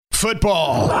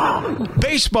Football,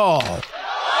 baseball,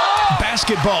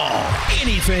 basketball,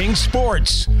 anything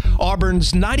sports.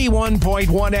 Auburn's 91.1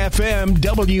 FM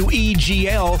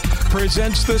WEGL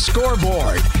presents The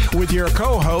Scoreboard with your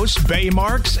co-hosts Bay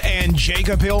Marks and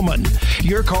Jacob Hillman.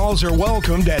 Your calls are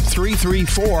welcomed at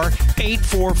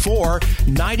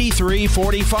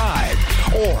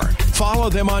 334-844-9345 or follow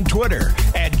them on Twitter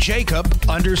at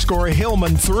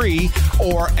Jacob_Hillman3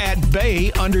 or at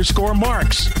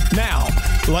Bay_Marks. Now,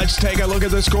 let's take a look at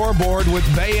the scoreboard with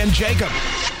Bay and Jacob.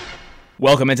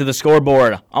 Welcome into the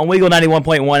Scoreboard on Weagle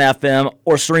 91.1 FM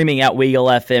or streaming at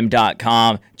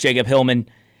WeagleFM.com. Jacob Hillman,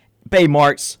 Bay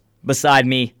Marks beside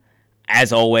me,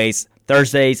 as always,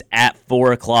 Thursdays at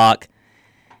 4 o'clock.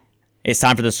 It's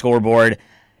time for the Scoreboard.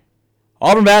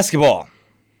 Auburn Basketball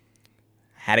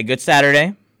had a good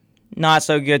Saturday, not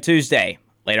so good Tuesday.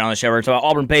 Later on the show, we're going to talk about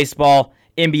Auburn Baseball,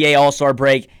 NBA All-Star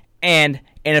break, and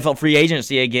NFL free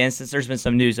agency again, since there's been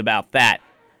some news about that.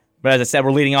 But as I said,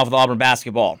 we're leading off with Auburn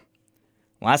Basketball.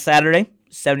 Last Saturday,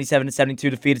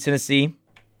 77-72 defeat of Tennessee.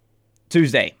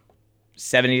 Tuesday,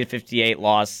 70-58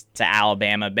 loss to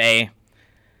Alabama. Bay,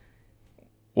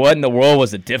 what in the world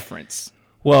was the difference?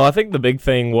 Well, I think the big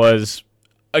thing was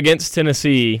against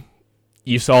Tennessee,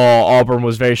 you saw Auburn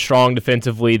was very strong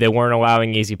defensively. They weren't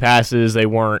allowing easy passes. They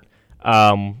weren't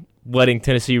letting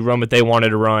Tennessee run what they wanted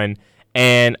to run.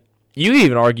 And you could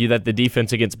even argue that the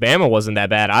defense against Bama wasn't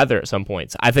that bad either at some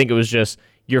points. I think it was just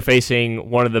you're facing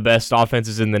one of the best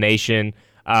offenses in the nation.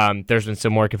 There's been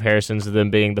similar comparisons to them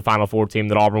being the Final Four team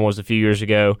that Auburn was a few years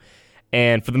ago.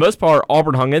 And for the most part,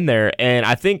 Auburn hung in there. And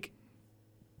I think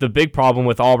the big problem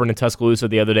with Auburn and Tuscaloosa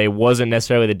the other day wasn't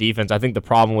necessarily the defense. I think the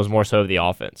problem was more so the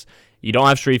offense. You don't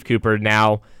have Sharife Cooper.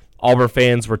 Now, Auburn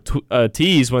fans were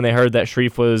teased when they heard that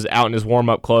Sharife was out in his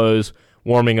warm-up clothes,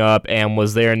 warming up, and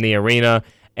was there in the arena.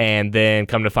 And then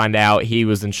come to find out he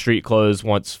was in street clothes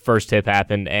once first tip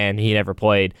happened, and he never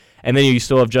played. And then you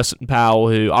still have Justin Powell,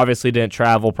 who obviously didn't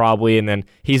travel probably, and then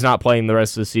he's not playing the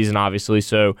rest of the season, obviously.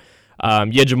 So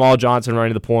you had Jamal Johnson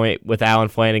running the point with Allen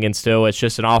Flanigan still. It's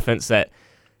just an offense that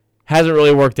hasn't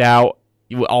really worked out.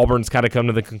 Auburn's kind of come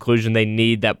to the conclusion they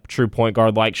need that true point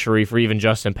guard like Sharife or even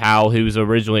Justin Powell, who was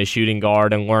originally a shooting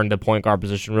guard and learned the point guard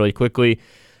position really quickly.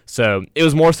 So it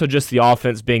was more so just the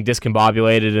offense being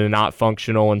discombobulated and not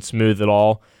functional and smooth at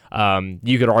all.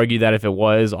 You could argue that if it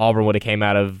was, Auburn would have came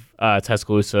out of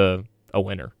Tuscaloosa a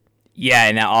winner. Yeah,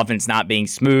 and that offense not being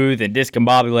smooth and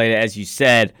discombobulated, as you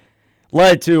said,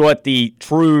 led to what the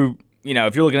true,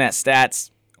 if you're looking at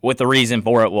stats, what the reason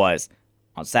for it was.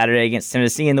 On Saturday against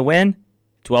Tennessee in the win,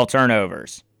 12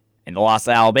 turnovers. In the loss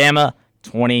to Alabama,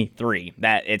 23.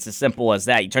 It's as simple as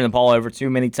that. You turn the ball over too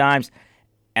many times,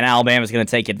 and Alabama's going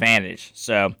to take advantage.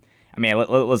 So,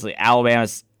 listen,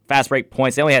 Alabama's fast break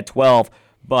points, they only had 12,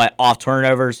 but off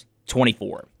turnovers,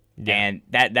 24. Yeah. And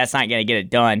that's not going to get it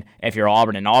done if you're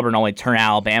Auburn. And Auburn only turned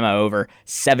Alabama over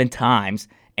 7 times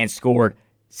and scored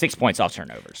 6 points off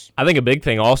turnovers. I think a big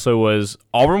thing also was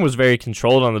Auburn was very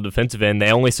controlled on the defensive end.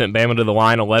 They only sent Bama to the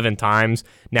line 11 times.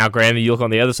 Now, granted, you look on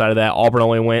the other side of that, Auburn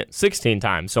only went 16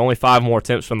 times, so only 5 more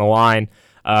attempts from the line.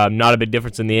 Not a big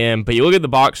difference in the end. But you look at the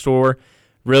box score,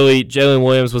 really, Jalen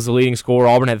Williams was the leading scorer.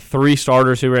 Auburn had 3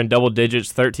 starters who were in double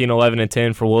digits, 13, 11, and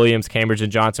 10 for Williams, Cambridge,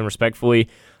 and Johnson, respectfully.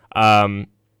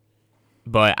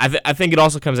 But I think it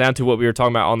also comes down to what we were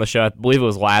talking about on the show, I believe it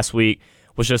was last week,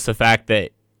 was just the fact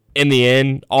that in the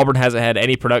end, Auburn hasn't had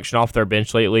any production off their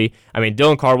bench lately.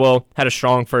 Dylan Cardwell had a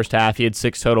strong first half. He had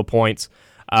 6 total points,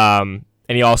 and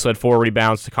he also had 4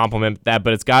 rebounds to complement that.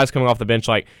 But it's guys coming off the bench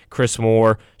like Chris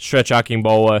Moore, Stretch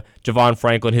Akingbola, Javon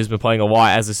Franklin, who's been playing a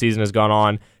lot as the season has gone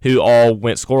on, who all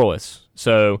went scoreless.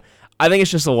 So I think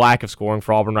it's just a lack of scoring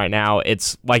for Auburn right now.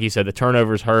 It's, like you said, the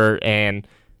turnovers hurt, and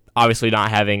obviously not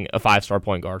having a 5-star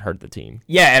point guard hurt the team.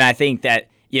 Yeah, and I think that,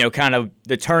 kind of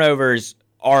the turnovers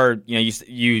are,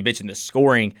 you mentioned the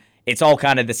scoring, it's all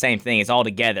kind of the same thing. It's all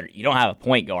together. You don't have a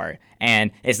point guard,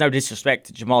 and it's no disrespect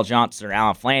to Jamal Johnson or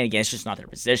Allen Flanigan. It's just not their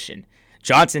position.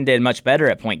 Johnson did much better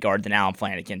at point guard than Allen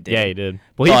Flanigan did. Yeah, he did.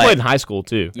 Well, he played in high school,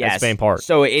 too. Yes, that's the main part.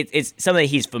 So it's something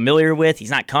that he's familiar with. He's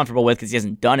not comfortable with because he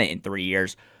hasn't done it in 3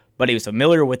 years, but he was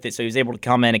familiar with it, so he was able to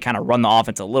come in and kind of run the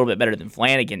offense a little bit better than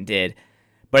Flanigan did,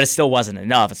 but it still wasn't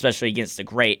enough, especially against a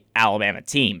great Alabama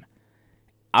team.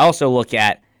 I also look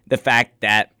at the fact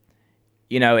that,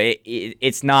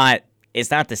 it's not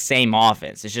the same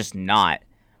offense. It's just not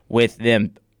with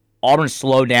them. Auburn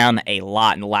slowed down a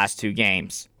lot in the last 2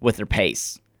 games with their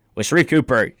pace. With Sharife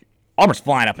Cooper, Auburn's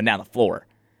flying up and down the floor.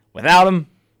 Without him,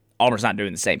 Auburn's not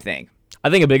doing the same thing. I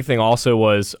think a big thing also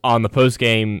was on the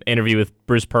post-game interview with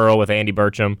Bruce Pearl with Andy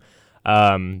Burcham.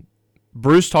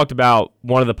 Bruce talked about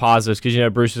one of the positives,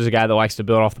 because Bruce is a guy that likes to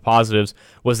build off the positives,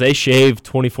 was they shaved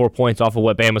 24 points off of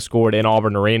what Bama scored in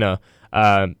Auburn Arena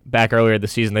back earlier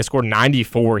this season. They scored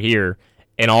 94 here,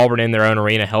 and Auburn in their own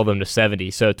arena held them to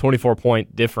 70. So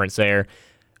 24-point difference there.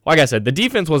 Like I said, the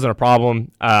defense wasn't a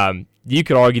problem. You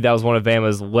could argue that was one of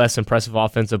Bama's less impressive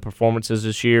offensive performances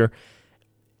this year.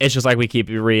 It's just like we keep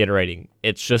reiterating.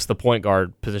 It's just the point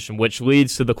guard position, which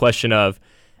leads to the question of,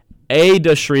 A,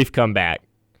 does Sharife come back?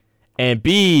 And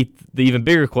B, the even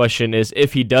bigger question is,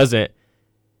 if he doesn't,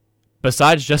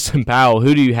 besides Justin Powell,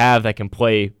 who do you have that can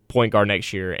play point guard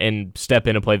next year and step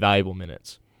in and play valuable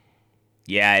minutes?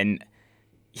 Yeah,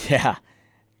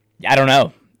 I don't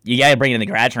know. You got to bring in the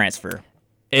grad transfer.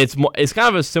 It's kind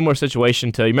of a similar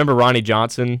situation to, you remember Ronnie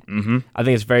Johnson? Mm-hmm. I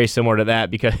think it's very similar to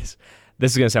that, because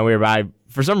this is going to sound weird, but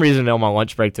for some reason on my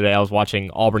lunch break today, I was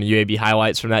watching Auburn UAB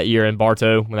highlights from that year in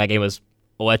Bartow when that game was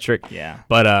electric. Yeah.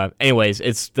 But anyways,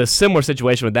 it's the similar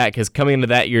situation with that, because coming into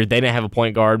that year, they didn't have a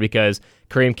point guard because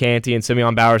Kareem Canty and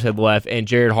Simeon Bowers had left, and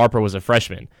Jared Harper was a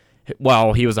freshman.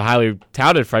 While he was a highly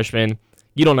touted freshman,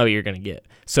 you don't know what you're going to get.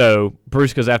 So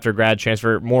Bruce goes after a grad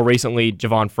transfer. More recently,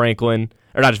 Javon McCormick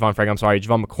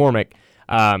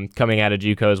coming out of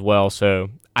JUCO as well. So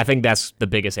I think that's the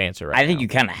biggest answer right now. I think you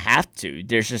kind of have to.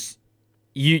 There's just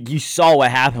you saw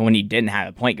what happened when you didn't have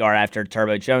a point guard after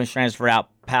Turbo Jones transferred out.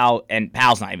 Powell's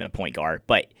not even a point guard,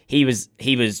 but he was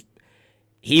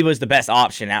the best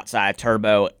option outside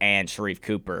Turbo and Sharife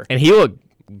Cooper. And he looked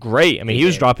great. I mean, he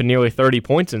was dropping nearly 30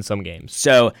 points in some games.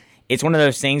 So it's one of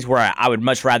those things where I would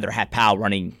much rather have Powell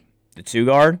running the 2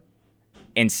 guard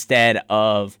instead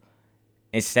of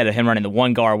him running the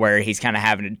 1 guard, where he's kind of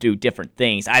having to do different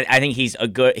things. I think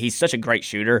he's such a great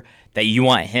shooter that you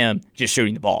want him just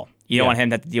shooting the ball. You don't want him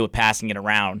to have to deal with passing it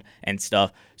around and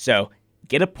stuff. So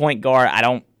get a point guard. I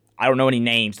don't know any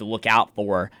names to look out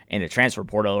for in the transfer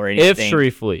portal or anything. If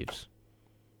Sharife leaves.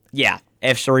 Yeah,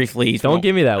 if Sharife leaves. Don't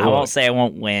give me that look. I won't say I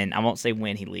won't win. I won't say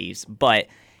when he leaves. But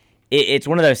it's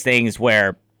one of those things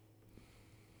where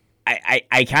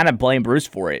I kind of blame Bruce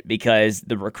for it, because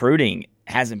the recruiting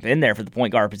hasn't been there for the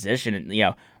point guard position. And,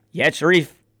 Sharife,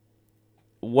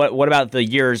 what about the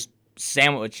years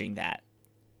sandwiching that?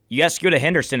 You got Scooter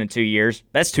Henderson in 2 years.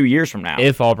 That's 2 years from now.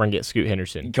 If Auburn gets Scoot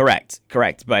Henderson. Correct.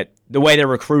 But the way they're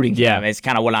recruiting him is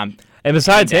kind of what I'm... And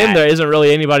besides him, there isn't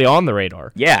really anybody on the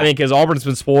radar. Yeah. I mean, because Auburn's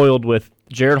been spoiled with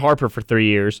Jared Harper for 3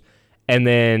 years, and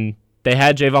then they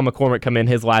had Javon McCormick come in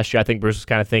his last year. I think Bruce was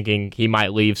kind of thinking he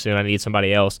might leave soon. I need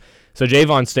somebody else. So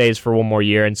Javon stays for 1 more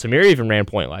year, and Samir even ran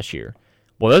point last year.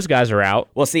 Well, those guys are out.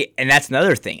 Well, see, and that's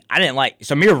another thing. I didn't like...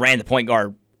 Samir ran the point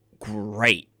guard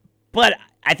great, but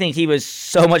I think he was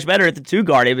so much better at the 2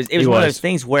 guard. It was one of those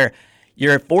things where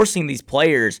you're forcing these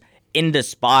players into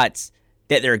spots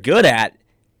that they're good at,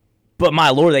 but my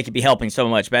Lord, they could be helping so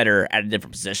much better at a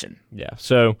different position. Yeah,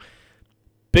 so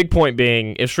big point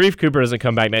being, if Sharife Cooper doesn't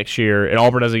come back next year and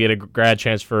Auburn doesn't get a grad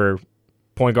chance for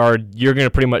point guard, you're going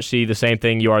to pretty much see the same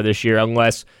thing you are this year,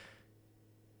 unless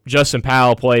Justin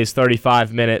Powell plays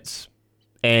 35 minutes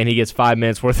and he gets 5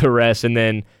 minutes worth of rest, and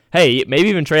then, hey, maybe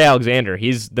even Trey Alexander.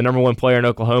 He's the number 1 player in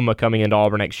Oklahoma coming into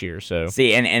Auburn next year. So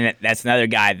see, and that's another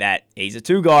guy that he's a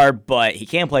 2 guard, but he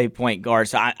can play point guard.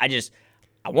 So I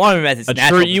want him at his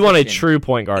natural position. You want a true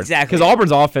point guard. Exactly. Because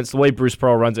Auburn's offense, the way Bruce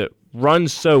Pearl runs it,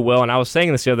 runs so well. And I was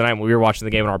saying this the other night when we were watching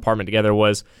the game in our apartment together,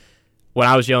 was when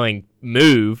I was yelling,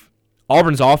 move,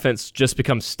 Auburn's offense just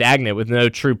becomes stagnant with no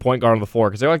true point guard on the floor,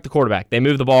 because they're like the quarterback. They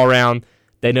move the ball around.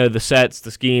 They know the sets, the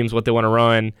schemes, what they want to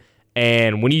run.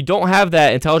 And when you don't have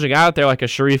that intelligent guy out there like a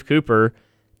Sharife Cooper,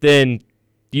 then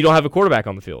you don't have a quarterback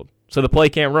on the field. So the play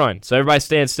can't run. So everybody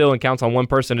stands still and counts on one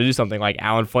person to do something, like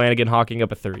Alan Flanagan hawking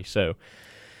up a 3. So,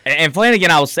 and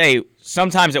Flanagan, I will say,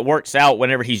 sometimes it works out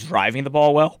whenever he's driving the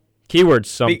ball well. Keywords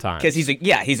sometimes. Because he's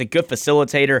a good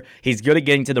facilitator. He's good at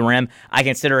getting to the rim. I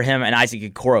consider him and Isaac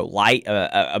Okoro light,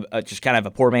 just kind of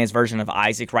a poor man's version of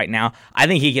Isaac right now. I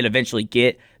think he can eventually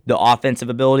get the offensive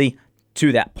ability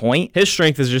to that point. His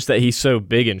strength is just that he's so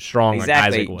big and strong,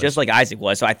 exactly, like Isaac was. Just like Isaac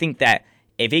was. So I think that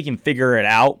if he can figure it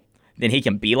out, then he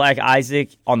can be like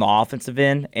Isaac on the offensive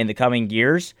end in the coming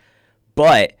years.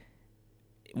 But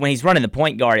when he's running the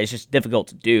point guard, it's just difficult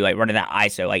to do, like running that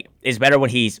ISO. Like, it's better when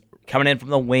he's coming in from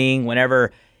the wing,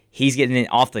 whenever he's getting it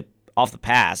off the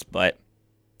pass. But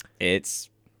that's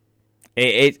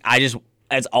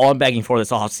all I'm begging for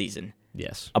this offseason.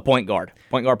 Yes. A point guard.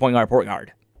 Point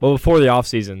guard. Well, before the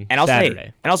offseason, and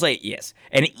Saturday. I'll say yes.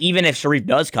 And even if Sharife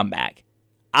does come back,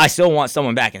 I still want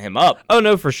someone backing him up. Oh,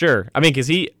 no, for sure. I mean, because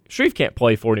Sharife can't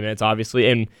play 40 minutes, obviously.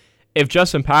 And if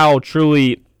Justin Powell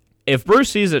if Bruce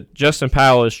sees that Justin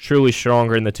Powell is truly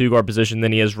stronger in the 2 guard position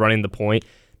than he is running the point,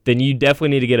 then you definitely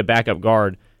need to get a backup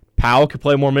guard. Powell could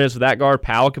play more minutes with that guard.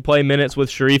 Powell could play minutes with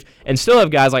Sharife, and still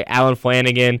have guys like Allen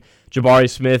Flanigan, Jabari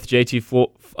Smith, JT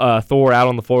Thor out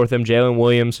on the floor with him, Jalen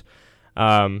Williams.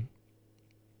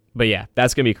 But yeah,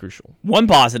 that's going to be crucial. One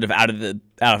positive out of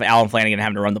Allen Flanigan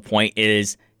having to run the point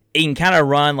is he can kind of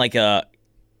run like a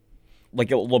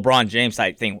LeBron James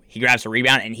type thing. He grabs a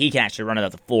rebound and he can actually run it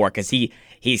up the floor because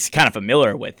he's kind of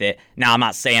familiar with it. Now, I'm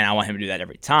not saying I want him to do that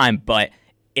every time, but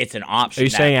it's an option. Are you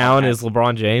saying Allen is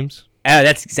LeBron James?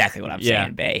 That's exactly what I'm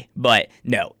saying, Bay. But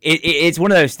no, it's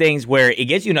one of those things where it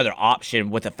gives you another option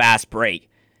with a fast break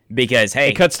because, hey.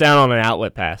 It cuts down on an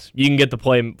outlet pass. You can get the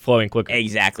play flowing quicker.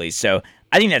 Exactly. So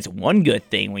I think that's one good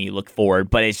thing when you look forward,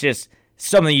 but it's just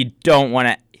something you don't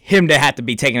want him to have to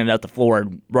be taking it up the floor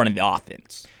and running the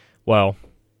offense. Well,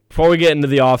 before we get into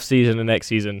the offseason and next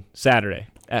season, Saturday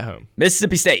at home.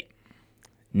 Mississippi State.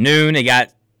 Noon. It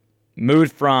got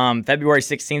moved from February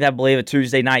 16th, I believe, a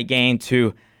Tuesday night game,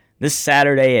 to this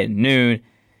Saturday at noon.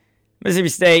 Mississippi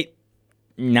State,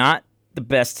 not the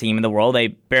best team in the world. They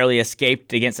barely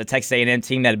escaped against a Texas A&M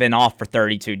team that had been off for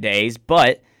 32 days,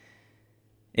 but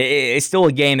it's still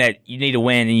a game that you need to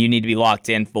win and you need to be locked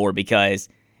in for because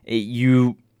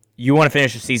you want to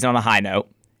finish the season on a high note.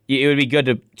 It would be good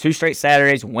to 2 straight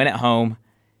Saturdays, win at home,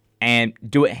 and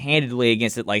do it handedly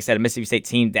against, like I said, a Mississippi State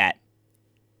team that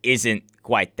isn't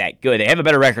quite that good. They have a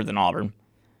better record than Auburn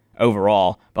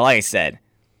overall, but like I said,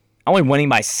 only winning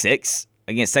by 6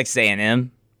 against Texas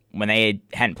A&M when they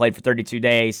hadn't played for 32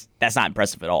 days, that's not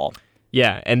impressive at all.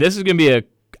 Yeah, and this is going to be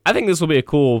I think this will be a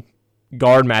cool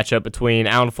guard matchup between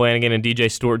Allen Flanigan and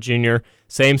DJ Stewart Jr.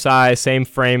 Same size, same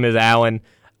frame as Allen,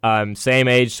 same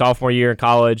age, sophomore year in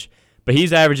college, but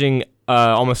he's averaging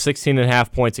almost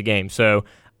 16.5 points a game. So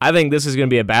I think this is going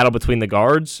to be a battle between the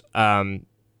guards.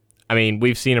 I mean,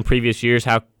 we've seen in previous years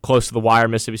how close to the wire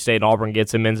Mississippi State and Auburn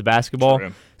gets in men's basketball.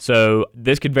 True. So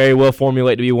this could very well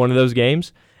formulate to be one of those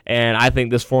games, and I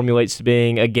think this formulates to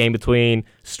being a game between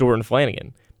Stewart and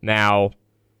Flanigan. Now,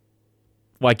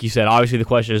 like you said, obviously the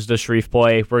question is, does Sharife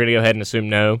play? We're going to go ahead and assume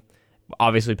no.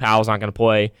 Obviously, Powell's not going to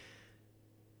play.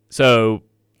 So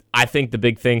I think the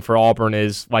big thing for Auburn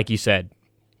is, like you said,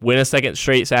 win a second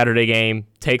straight Saturday game,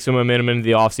 take some momentum into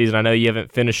the offseason. I know you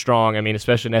haven't finished strong, I mean,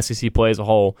 especially in SEC play as a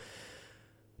whole.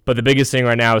 But the biggest thing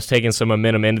right now is taking some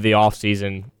momentum into the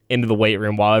offseason, into the weight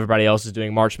room, while everybody else is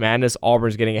doing March Madness.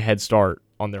 Auburn's getting a head start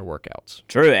on their workouts.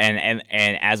 True, and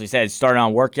as we said, starting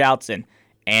on workouts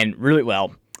and really,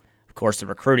 well, of course, the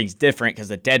recruiting's different because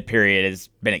the dead period has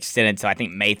been extended to, I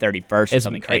think, May 31st or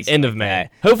something crazy. End of May.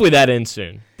 Hopefully that ends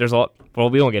soon. There's a lot. Well,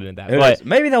 we won't get into that. But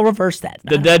maybe they'll reverse that.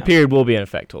 The dead period will be in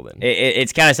effect till then.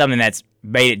 It's kind of something that's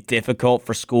made it difficult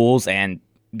for schools, and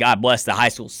God bless the high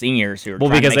school seniors who are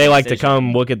trying because to make they like decision. to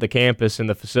come look at the campus and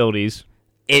the facilities.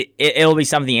 It'll be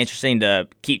something interesting to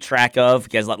keep track of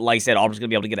because, like I said, Auburn's going to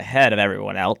be able to get ahead of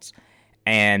everyone else.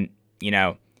 And,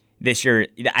 this year,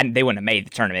 they wouldn't have made the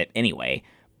tournament anyway.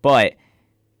 But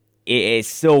it's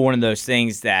still one of those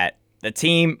things that the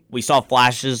team, we saw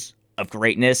flashes of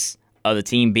greatness, of the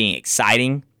team being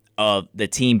exciting, of the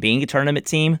team being a tournament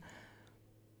team,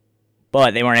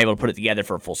 but they weren't able to put it together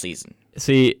for a full season.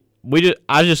 See,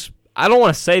 I don't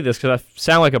want to say this because I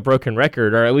sound like a broken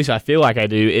record, or at least I feel like I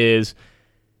do, is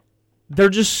they're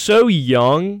just so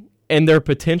young and their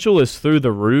potential is through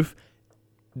the roof.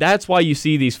 That's why you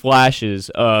see these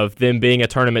flashes of them being a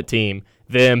tournament team,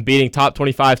 them beating top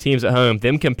 25 teams at home,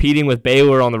 them competing with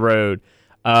Baylor on the road.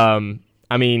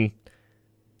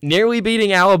 Nearly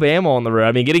beating Alabama on the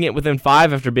road. Getting it within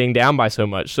 5 after being down by so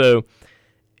much. So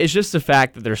it's just the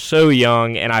fact that they're so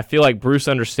young, and I feel like Bruce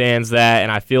understands that,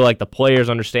 and I feel like the players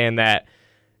understand that.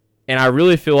 And I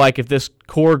really feel like if this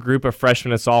core group of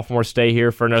freshmen and sophomores stay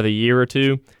here for another year or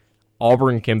two,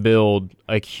 Auburn can build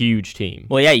a huge team.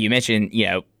 Well, yeah, you mentioned,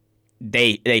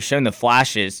 they've shown the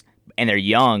flashes, and they're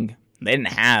young. They didn't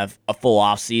have a full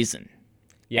off season.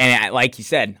 Yeah. And like you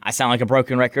said, I sound like a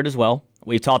broken record as well.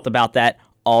 We've talked about that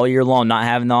all year long, not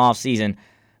having the off season.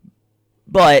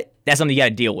 But that's something you got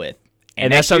to deal with.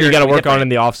 And that's something you got to work on in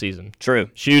the off season. True.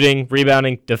 Shooting,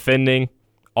 rebounding, defending,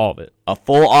 all of it. A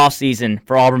full off season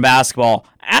for Auburn basketball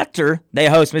after they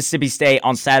host Mississippi State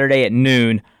on Saturday at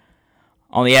noon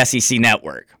on the SEC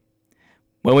Network.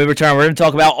 When we return, we're going to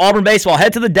talk about Auburn baseball.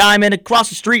 Head to the Diamond across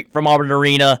the street from Auburn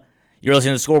Arena. You're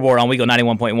listening to the Scoreboard on Weagle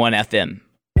 91.1 FM.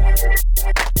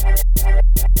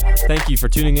 Thank you for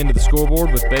tuning into the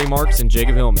Scoreboard with Bay Marks and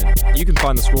Jacob Hillman. You can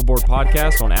find the Scoreboard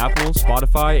podcast on Apple,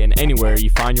 Spotify, and anywhere you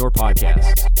find your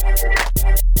podcasts.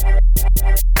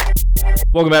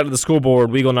 Welcome back to the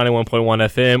Scoreboard, Weagle 91.1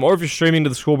 FM, or if you're streaming to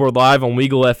the Scoreboard live on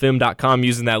WeagleFM.com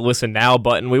using that Listen Now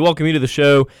button, we welcome you to the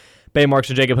show. Bay Marks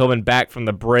and Jacob Hillman back from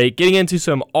the break. Getting into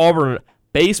some Auburn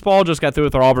baseball. Just got through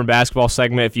with our Auburn basketball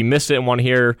segment. If you missed it and want to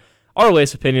hear our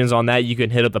latest opinions on that, you can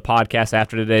hit up the podcast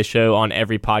after today's show on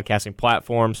every podcasting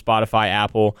platform, Spotify,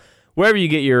 Apple, wherever you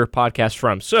get your podcast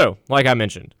from. So, like I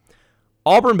mentioned,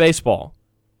 Auburn baseball.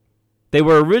 They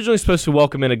were originally supposed to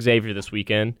welcome in Xavier this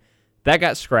weekend. That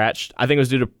got scratched. I think it was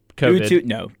due to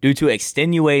COVID. Due to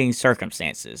extenuating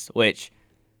circumstances, which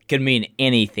could mean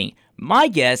anything. My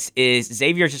guess is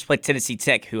Xavier just played Tennessee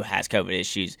Tech, who has COVID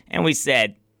issues, and we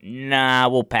said, nah,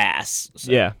 we'll pass.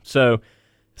 So. Yeah, so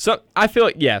I feel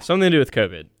like, something to do with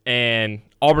COVID. And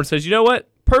Auburn says, you know what?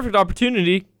 Perfect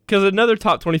opportunity, because another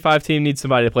top 25 team needs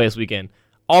somebody to play this weekend.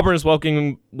 Auburn is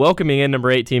welcoming in number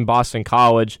 18 Boston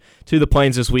College to the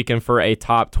Plains this weekend for a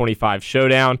top 25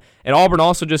 showdown. And Auburn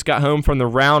also just got home from the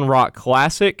Round Rock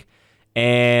Classic.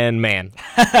 And, man,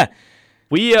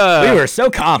 we were so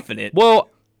confident. Well,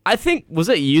 I think, was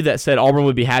it you that said Auburn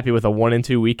would be happy with a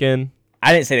 1-2 weekend?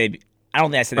 I didn't say they'd be. I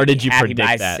don't think I said or they'd did be you happy, predict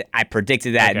but that? I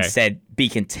predicted that and said be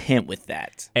content with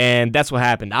that. And that's what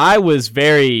happened. I was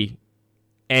very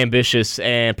ambitious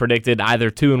and predicted either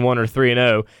 2-1 or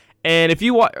 3-0. And if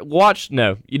you you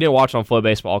didn't watch on Flow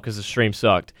Baseball because the stream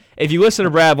sucked. If you listen to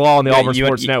Brad Law on the Auburn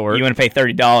Sports Network, you want to pay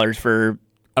 $30 for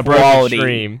a quality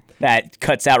stream that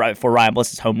cuts out right before Ryan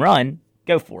Bliss's home run.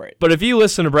 Go for it. But if you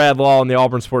listen to Brad Law on the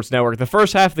Auburn Sports Network, the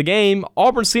first half of the game,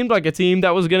 Auburn seemed like a team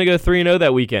that was going to go 3-0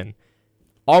 that weekend.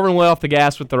 Auburn let off the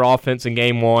gas with their offense in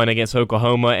Game 1 against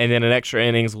Oklahoma, and then in extra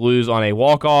innings lose on a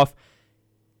walk-off,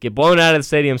 get blown out of the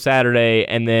stadium Saturday,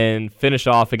 and then finish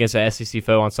off against an SEC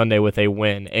foe on Sunday with a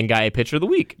win and got a pitcher of the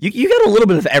week. You got a little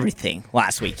bit of everything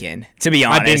last weekend, to be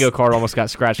honest. My bingo card almost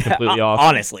got scratched completely off.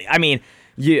 Honestly.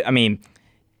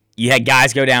 You had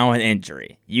guys go down with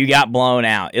injury. You got blown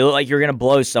out. It looked like you were going to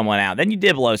blow someone out. Then you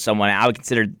did blow someone out. I would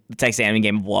consider the Texas A&M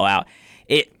game a blowout.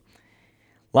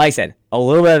 Like I said, a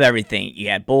little bit of everything. You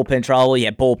had bullpen trouble. You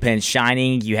had bullpen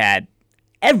shining. You had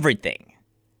everything.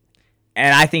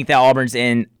 And I think that Auburn's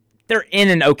they're in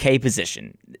an okay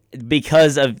position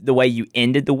because of the way you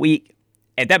ended the week.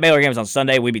 If that Baylor game was on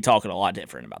Sunday, we'd be talking a lot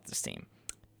different about this team.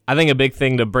 I think a big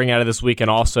thing to bring out of this weekend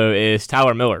also is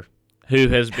Tyler Miller, who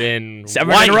has been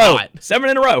 7 in a row. 7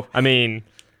 in a row. I mean,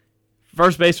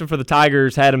 first baseman for the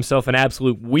Tigers had himself an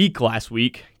absolute week last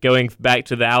week, going back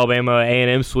to the Alabama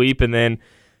A&M sweep and then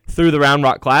through the Round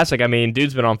Rock Classic. I mean,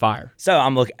 dude's been on fire. So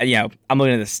I'm looking at the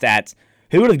stats.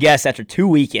 Who would have guessed after 2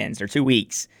 weekends or 2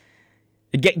 weeks?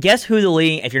 Guess who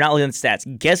if you're not looking at the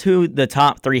stats, guess who the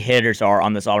top 3 hitters are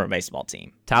on this Auburn baseball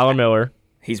team? Tyler Miller.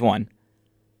 He's one.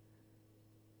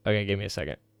 Okay, give me a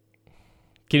second.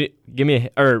 Can you give me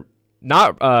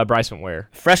not Bryson Ware.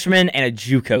 Freshman and a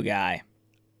JUCO guy.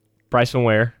 Bryson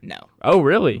Ware? No. Oh,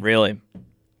 really? Really.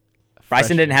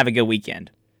 Bryson didn't have a good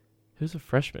weekend. Who's a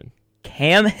freshman?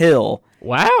 Cam Hill.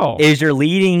 Wow. Is your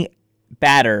leading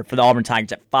batter for the Auburn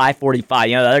Tigers at 545.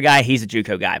 The other guy, he's a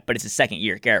JUCO guy, but it's his second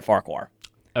year, Garrett Farquhar.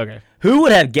 Okay. Who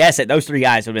would have guessed that those 3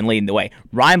 guys would have been leading the way?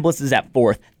 Ryan Bliss is at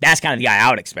 4th. That's kind of the guy I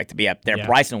would expect to be up there. Yeah.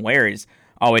 Bryson Ware is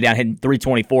all the way down hitting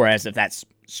 324 as if that's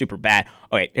super bad.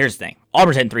 Okay, here's the thing.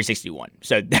 Auburn's hitting 361.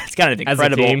 So that's kind of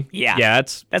incredible. As a team? Yeah. Yeah,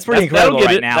 that's pretty incredible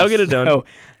right now. They'll get it done. So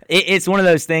it's one of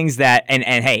those things that, and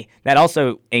hey, that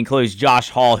also includes Josh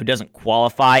Hall, who doesn't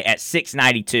qualify at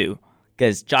 692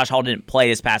 because Josh Hall didn't play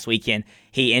this past weekend.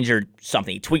 He injured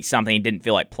something. He tweaked something. He didn't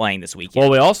feel like playing this weekend.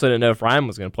 Well, we also didn't know if Ryan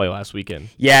was going to play last weekend.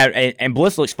 Yeah, and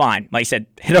Bliss looks fine. Like I said,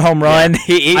 hit a home run.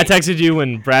 Yeah. I texted you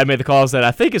when Brad made the call that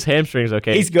I think his hamstring's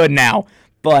okay. He's good now.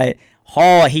 But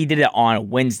Hall, he did it on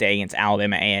Wednesday against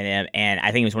Alabama A&M, and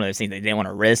I think it was one of those things they didn't want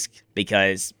to risk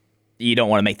because you don't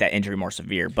want to make that injury more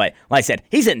severe. But like I said,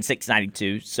 he's hitting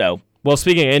 692. So, well,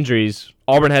 speaking of injuries,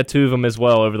 Auburn had 2 of them as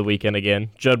well over the weekend again,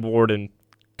 Judd Ward and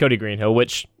Cody Greenhill,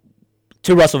 which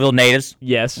 2 Russellville natives.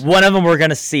 Yes. One of them we're going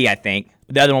to see, I think.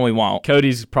 The other one we won't.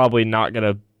 Cody's probably not going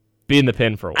to be in the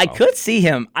pen for a while. I could see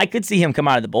him come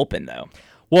out of the bullpen, though.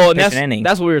 Well,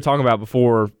 that's what we were talking about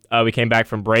before we came back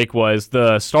from break was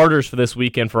the starters for this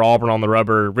weekend for Auburn on the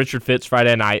rubber. Richard Fitz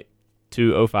Friday night,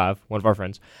 2:05, one of our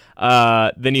friends.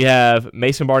 Then you have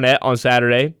Mason Barnett on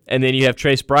Saturday, and then you have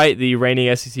Trace Bright, the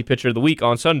reigning SEC pitcher of the week,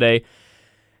 on Sunday.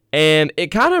 And it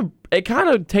kind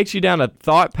of takes you down a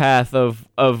thought path of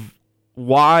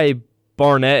why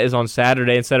Barnett is on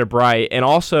Saturday instead of Bright, and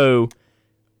also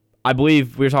I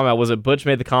believe we were talking about, was it Butch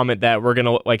made the comment that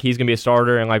he's gonna be a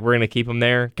starter and we're gonna keep him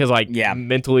there because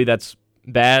mentally that's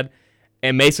bad.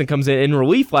 And Mason comes in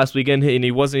relief last weekend and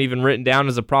he wasn't even written down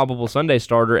as a probable Sunday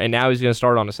starter, and now he's gonna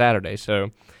start on a Saturday.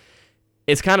 So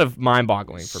it's kind of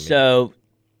mind-boggling for me. So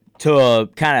to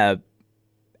kind of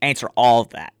answer all of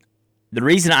that, the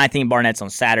reason I think Barnett's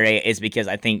on Saturday is because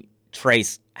I think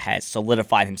Trace has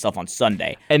solidified himself on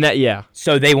Sunday. And that, yeah.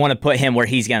 So they want to put him where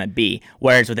he's going to be.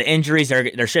 Whereas with the injuries,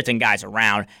 they're shifting guys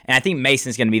around. And I think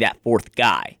Mason's going to be that fourth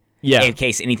guy. Yeah. In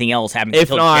case anything else happens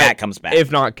until Jack comes back.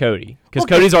 If not Cody. Because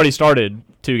Cody's already started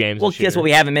 2 games Well, this year. guess what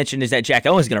we haven't mentioned is that Jack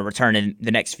Owen's going to return in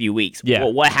the next few weeks. Yeah.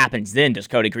 Well, what happens then? Does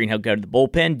Cody Greenhill go to the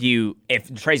bullpen?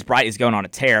 If Trace Bright is going on a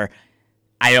tear,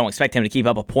 I don't expect him to keep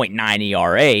up a .9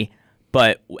 ERA.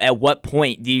 But at what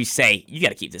point do you say, you got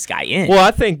to keep this guy in? Well,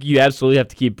 I think you absolutely have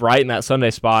to keep Bright in that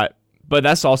Sunday spot. But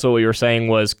that's also what you were saying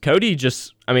was Cody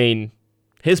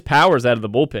his power's out of the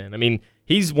bullpen.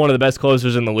 He's one of the best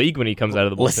closers in the league when he comes out of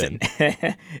the bullpen.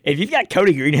 Listen, if you've got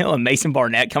Cody Greenhill and Mason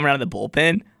Barnett coming out of the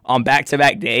bullpen on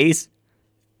back-to-back days,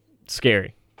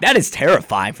 scary. That is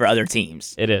terrifying for other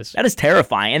teams. It is. That is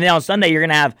terrifying. And then on Sunday, you're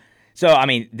going to have... So,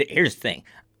 here's the thing.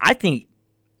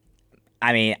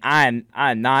 I'm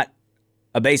not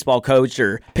a baseball coach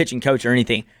or pitching coach or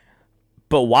anything,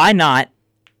 but why not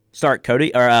start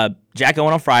Jack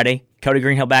Owen on Friday, Cody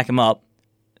Greenhill back him up,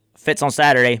 Fitz on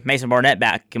Saturday, Mason Barnett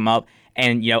back him up,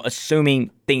 and,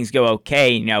 assuming things go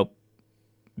okay,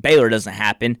 Baylor doesn't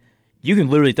happen, you can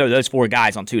literally throw those 4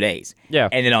 guys on 2 days. Yeah.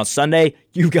 And then on Sunday,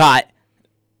 you've got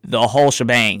the whole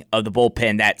shebang of the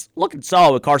bullpen that's looking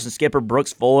solid with Carson Skipper,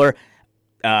 Brooks Fuller,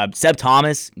 Seb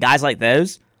Thomas, guys like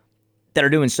those that are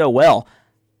doing so well.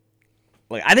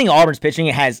 Like, I think Auburn's pitching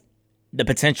has the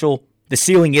potential. The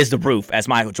ceiling is the roof, as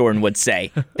Michael Jordan would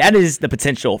say. That is the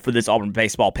potential for this Auburn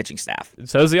baseball pitching staff.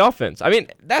 So is the offense.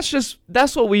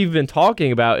 That's what we've been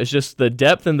talking about, is just the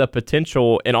depth and the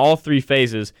potential in all 3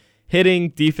 phases,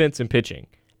 hitting, defense, and pitching.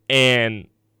 And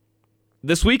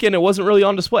this weekend, it wasn't really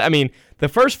on display. The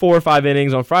first 4 or 5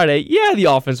 innings on Friday, yeah, the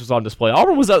offense was on display.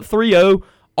 Auburn was up 3-0.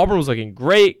 Auburn was looking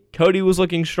great. Cody was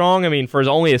looking strong. For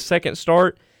only his second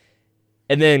start.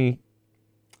 And then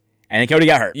Cody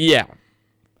got hurt. Yeah.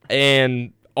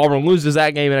 And Auburn loses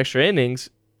that game in extra innings.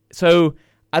 So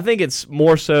I think it's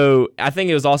more so. I think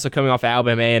it was also coming off of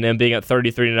Alabama A&M being up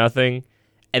 33-0,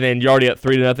 and then you're already up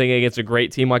 3-0 against a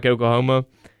great team like Oklahoma.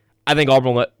 I think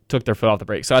Auburn took their foot off the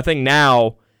brake. So I think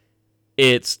now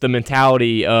it's the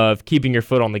mentality of keeping your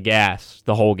foot on the gas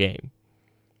the whole game.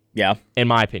 Yeah, in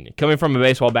my opinion, coming from a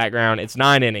baseball background, it's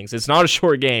 9 innings. It's not a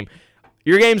short game.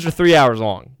 Your games are 3 hours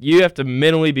long. You have to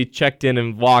mentally be checked in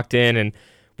and locked in, and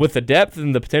with the depth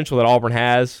and the potential that Auburn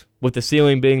has, with the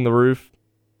ceiling being the roof,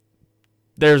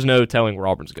 there's no telling where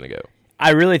Auburn's going to go.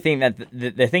 I really think that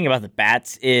the thing about the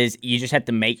bats is you just have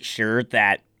to make sure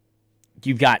that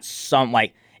you've got it's one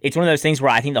of those things where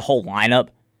I think the whole lineup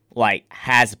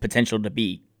has the potential to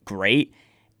be great,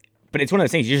 but it's one of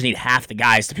those things you just need half the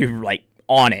guys to be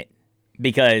on it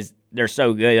because they're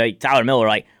so good. Like Tyler Miller,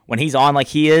 when he's on like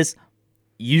he is,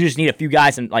 you just need a few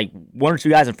guys and 1 or 2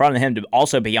 guys in front of him to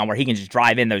also be on where he can just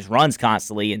drive in those runs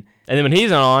constantly. And then when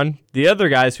he's on, the other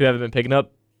guys who haven't been picking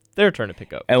up, their turn to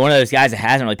pick up. And one of those guys that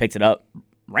hasn't really picked it up,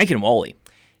 Rankin Woolley.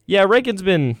 Yeah, Rankin's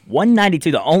been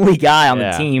 192, the only guy on the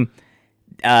team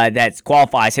that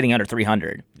qualifies hitting under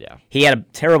 300. Yeah, he had a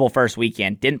terrible first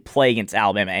weekend. Didn't play against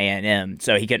Alabama A&M,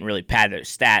 so he couldn't really pad those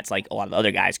stats like a lot of the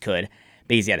other guys could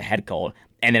because he had a head cold.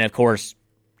 And then of course,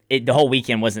 the whole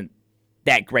weekend wasn't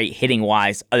that great hitting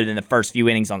wise, other than the first few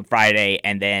innings on Friday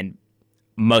and then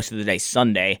most of the day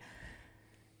Sunday.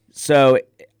 So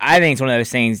I think it's one of those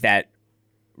things that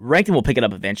Rankin will pick it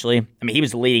up eventually. He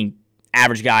was the leading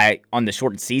average guy on the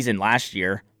shortened season last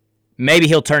year. Maybe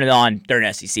he'll turn it on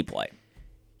during SEC play.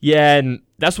 Yeah, and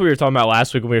that's what we were talking about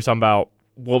last week when we were talking about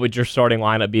what would your starting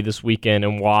lineup be this weekend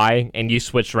and why, and you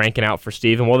switched Rankin out for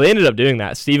Steven. Well, they ended up doing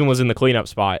that. Steven was in the cleanup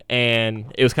spot, and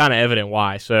it was kind of evident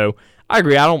why. So I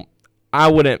agree. I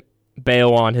wouldn't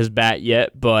bail on his bat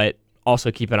yet, but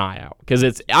also keep an eye out because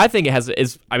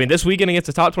this weekend against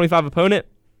a top 25 opponent,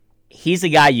 he's the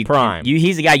guy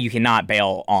he's the guy you cannot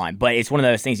bail on. But it's one of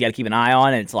those things you got to keep an eye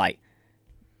on, and it's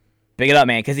pick it up,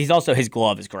 man, because his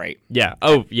glove is great. Yeah.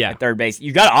 Oh, yeah. At third base,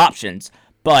 you got options,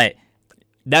 but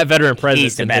that veteran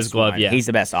presence in his glove, yeah, he's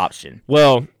the best option.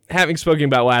 Well, having spoken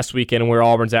about last weekend and where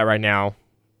Auburn's at right now,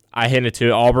 I hinted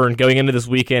to Auburn going into this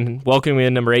weekend, welcoming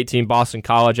in number 18 Boston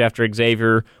College after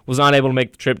Xavier was not able to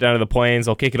make the trip down to the Plains.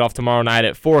 They'll kick it off tomorrow night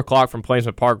at 4 o'clock from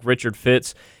Plainsman Park. Richard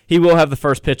Fitz, he will have the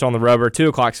first pitch on the rubber, 2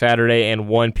 o'clock Saturday and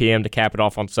 1 p.m. to cap it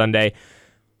off on Sunday.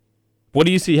 What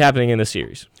do you see happening in this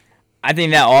series? I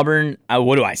think that Auburn,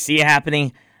 what do I see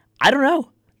happening? I don't know.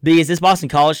 Because this Boston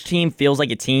College team feels like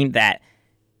a team that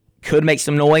could make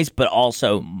some noise, but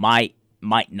also might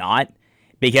not.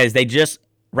 Because they just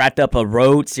wrapped up a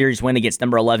road series win against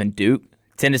number 11 Duke.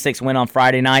 10-6 win on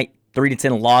Friday night,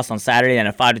 3-10 loss on Saturday, and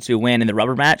a 5-2 win in the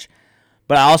rubber match.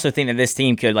 But I also think that this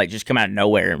team could just come out of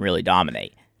nowhere and really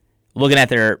dominate. Looking at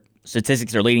their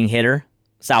statistics, their leading hitter,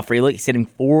 Sal Frelick, he's hitting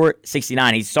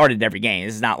 .469. He started every game.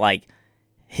 This is not like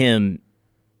him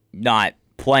not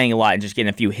playing a lot and just getting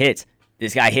a few hits.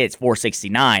 This guy hits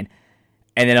 .469.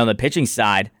 And then on the pitching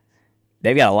side,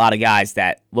 they've got a lot of guys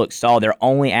that look solid.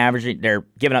 They're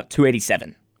giving up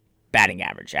 .287 batting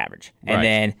average. And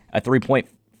then a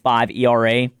 3.5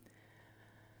 ERA.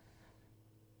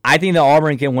 I think that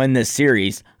Auburn can win this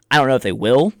series. I don't know if they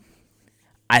will.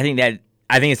 I think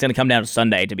it's going to come down to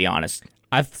Sunday, to be honest.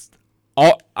 I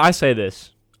say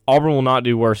this: Auburn will not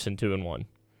do worse than 2-1.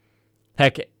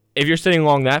 Heck, if you're sitting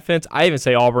along that fence, I even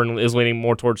say Auburn is leaning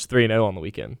more towards 3-0 on the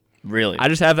weekend. Really, I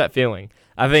just have that feeling.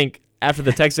 I think after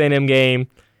the Texas A&M game,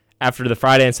 after the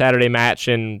Friday and Saturday match,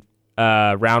 and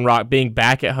Round Rock being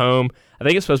back at home, I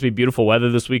think it's supposed to be beautiful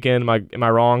weather this weekend. Am I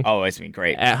wrong? Oh, it's been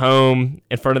great at home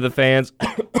in front of the fans.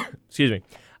 Excuse me.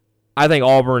 I think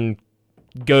Auburn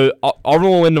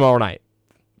will win tomorrow night.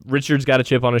 Richard's got a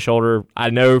chip on his shoulder. I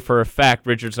know for a fact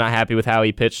Richard's not happy with how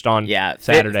he pitched on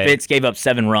Saturday. Fitz gave up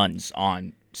 7 runs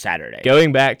on Saturday.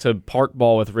 Going back to park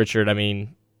ball with Richard, I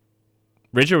mean,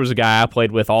 Richard was a guy I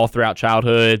played with all throughout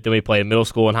childhood. Then we played middle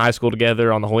school and high school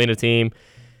together on the Helena team.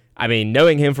 I mean,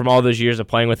 knowing him from all those years of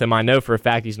playing with him, I know for a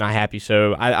fact he's not happy.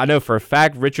 So I know for a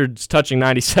fact Richard's touching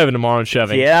 97 tomorrow and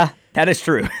shoving. Yeah, that is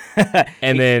true.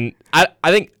 And then I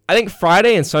think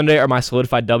Friday and Sunday are my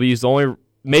solidified W's.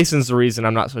 Mason's the reason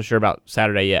I'm not so sure about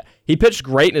Saturday yet. He pitched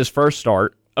great in his first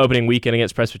start, opening weekend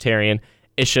against Presbyterian.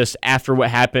 It's just after what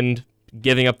happened,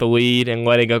 giving up the lead and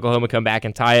letting Oklahoma come back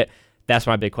and tie it, that's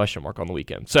my big question mark on the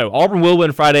weekend. So Auburn will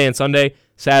win Friday and Sunday.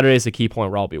 Saturday is the key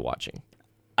point where I'll be watching.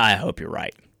 I hope you're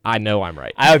right. I know I'm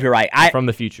right. I hope you're right. From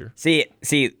the future. See,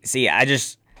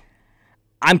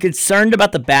 I'm concerned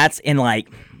about the bats in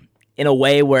a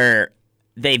way where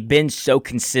they've been so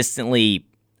consistently,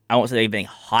 I won't say they've been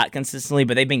hot consistently,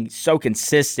 but they've been so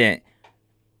consistent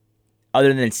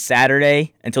other than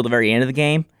Saturday until the very end of the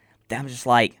game that I'm just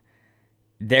like,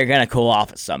 they're going to cool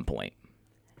off at some point.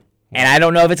 And I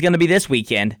don't know if it's going to be this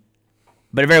weekend,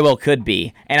 but it very well could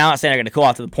be. And I'm not saying they're going to cool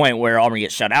off to the point where Auburn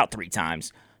gets shut out 3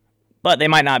 times, but they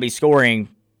might not be scoring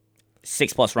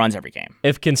 6+ runs every game.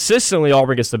 If consistently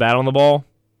Auburn gets the bat on the ball,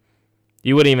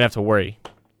 you wouldn't even have to worry.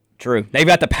 True. They've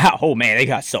got the power. Oh, man, they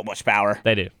got so much power.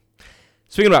 They do.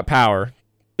 Speaking about power,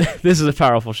 this is a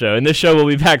powerful show, and this show will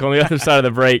be back on the other side of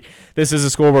the break. This is the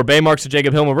Scoreboard. Bay Marks and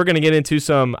Jacob Hillman. We're going to get into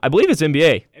some, I believe it's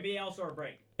NBA. NBA All-Star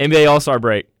break. NBA All-Star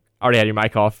break. Already had your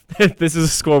mic off. This is the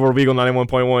Scoreboard, Weagle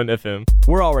 91.1 FM.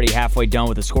 We're already halfway done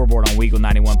with the Scoreboard on Weagle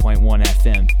 91.1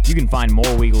 FM. You can find more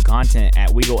Weagle content at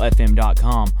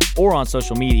WeagleFM.com or on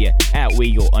social media at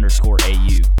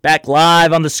Weagle_AU. Back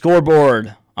live on the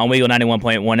Scoreboard on Weagle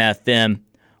 91.1 FM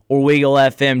or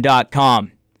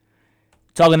WeagleFM.com.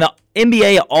 Talking the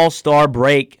NBA All-Star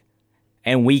break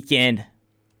and weekend,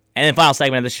 and then final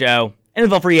segment of the show,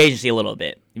 NFL free agency a little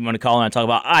bit. If you want to call in and talk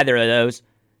about either of those,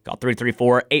 call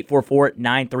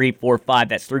 334-844-9345.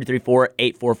 That's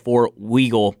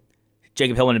 334-844-WEAGLE.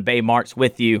 Jacob Hillman and Bay Marks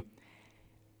with you.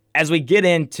 As we get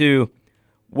into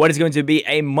what is going to be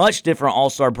a much different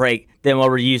All-Star break than what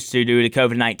we're used to due to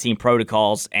COVID-19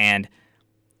 protocols and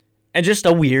just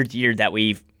a weird year that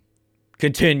we've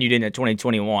continued into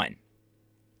 2021.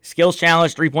 Skills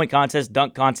challenge, 3-point contest,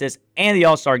 dunk contest, and the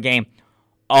All-Star game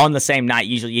on the same night.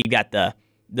 Usually you got the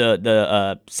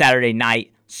Saturday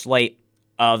night slate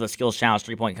of the skills challenge,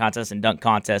 3-point contest, and dunk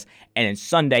contest, and then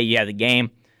Sunday you have the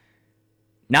game.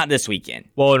 Not this weekend.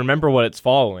 Well, remember what it's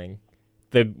following.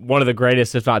 One of the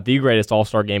greatest, if not the greatest,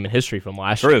 All-Star game in history from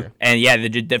last year. And yeah,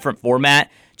 the different format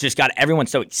just got everyone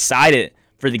so excited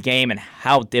for the game and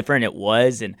how different it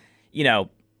was, and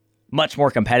much more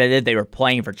competitive. They were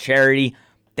playing for charity.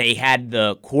 They had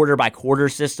the quarter-by-quarter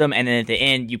system, and then at the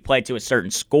end, you play to a certain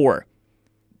score.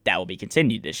 That will be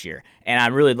continued this year. And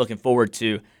I'm really looking forward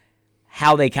to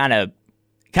how they kind of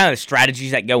the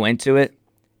strategies that go into it,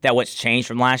 that what's changed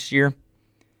from last year.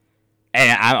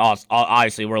 And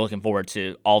obviously, we're looking forward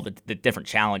to all the different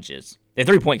challenges. The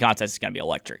 3-point contest is going to be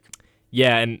electric.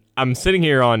 Yeah, and I'm sitting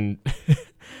here on...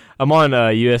 I'm on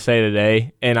USA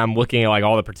Today, and I'm looking at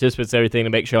all the participants and everything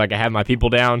to make sure I have my people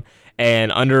down.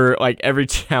 And under every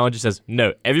challenge, it says,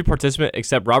 no, every participant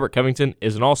except Robert Covington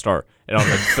is an all-star. And on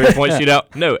the 3-point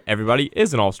shootout, no, everybody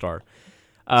is an all-star.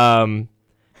 No,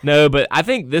 but I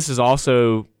think this is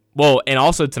also, and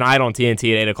also tonight on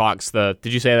TNT at 8 o'clock,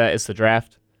 did you say that it's the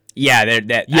draft? Yeah, I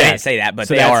didn't say that, but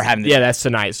so they are having Yeah, that's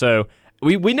tonight. So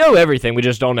we know everything. We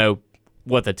just don't know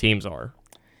what the teams are.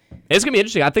 It's going to be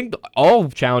interesting. I think all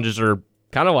challenges are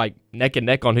kind of neck and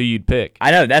neck on who you'd pick.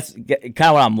 I know. That's kind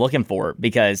of what I'm looking for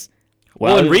because...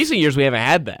 Well, in recent years, we haven't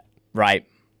had that. Right.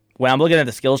 When I'm looking at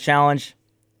the skills challenge,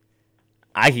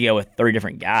 I could go with 3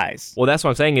 different guys. Well, that's what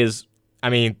I'm saying is,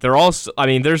 they're all.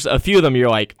 There's a few of them you're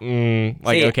like,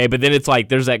 okay, but then it's like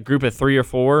there's that group of 3 or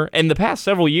 4. And the past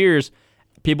several years,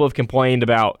 people have complained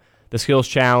about the skills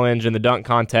challenge and the dunk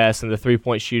contest and the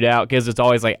 3-point shootout because it's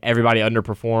always like everybody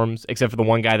underperforms except for the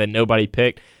one guy that nobody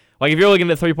picked. Like if you're looking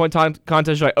at the 3-point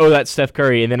contest, you're like, oh, that's Steph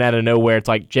Curry, and then out of nowhere, it's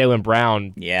like Jaylen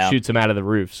Brown shoots him out of the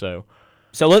roof. So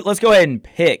let's go ahead and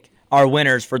pick our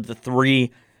winners for the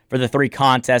three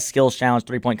contests: skills challenge,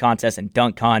 3-point contest, and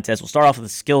dunk contest. We'll start off with the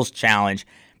skills challenge.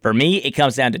 For me, it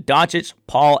comes down to Doncic,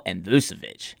 Paul, and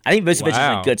Vucevic. I think Vucevic is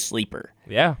a good sleeper.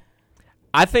 Yeah,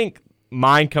 I think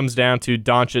mine comes down to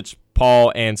Doncic,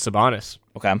 Paul, and Sabonis.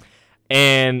 Okay,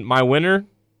 and my winner,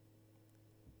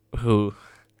 who?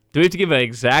 Do we have to give an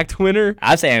exact winner?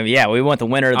 I'm saying, yeah, we want the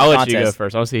winner of the contest. I'll let you go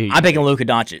first. I'll see. I'm picking Luka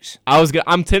Doncic.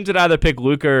 I'm tempted to either pick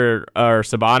Luka or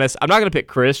Sabonis. I'm not going to pick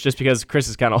Chris just because Chris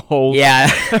is kind of old. Yeah.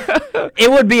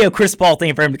 It would be a Chris Paul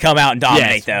thing for him to come out and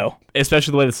dominate, though.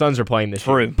 Especially the way the Suns are playing this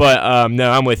year. True. But, no,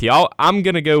 I'm with you. I'm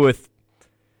going to go with,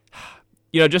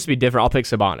 just to be different, I'll pick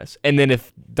Sabonis. And then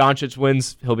if Doncic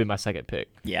wins, he'll be my second pick.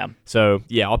 Yeah. So,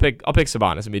 yeah, I'll pick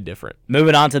Sabonis and be different.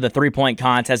 Moving on to the 3-point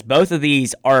contest. Both of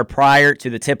these are prior to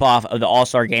the tip-off of the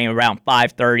All-Star game around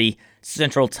 5:30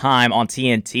 Central Time on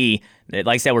TNT. Like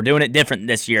I said, we're doing it different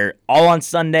this year. All on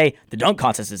Sunday. The dunk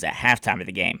contest is at halftime of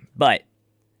the game. But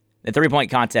the 3-point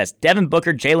contest, Devin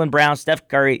Booker, Jaylen Brown, Steph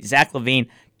Curry, Zach LaVine,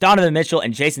 Donovan Mitchell,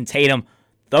 and Jason Tatum,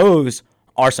 those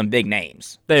are some big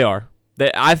names. They are.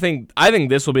 I think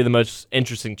this will be the most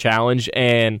interesting challenge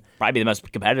and probably the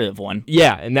most competitive one.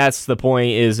 Yeah, and that's the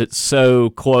point. Is it's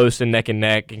so close and neck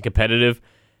and competitive.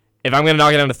 If I'm going to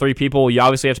knock it down to 3 people, you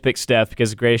obviously have to pick Steph because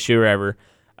he's the greatest shooter ever.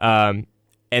 And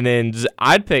then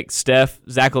I'd pick Steph,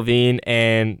 Zach LaVine,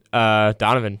 and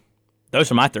Donovan.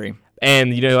 Those are my 3.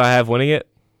 And you know who I have winning it?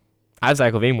 I have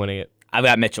Zach LaVine winning it. I've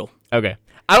got Mitchell. Okay.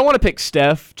 I don't want to pick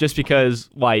Steph just because,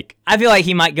 I feel like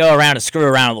he might go around and screw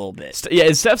around a little bit.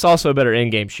 Yeah, Steph's also a better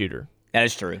in-game shooter. That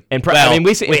is true. And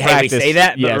we say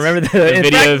that, but remember the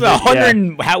videos,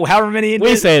 100 however many.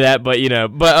 We say that, but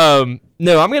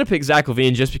no, I'm gonna pick Zach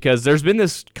LaVine just because there's been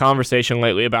this conversation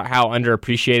lately about how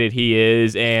underappreciated he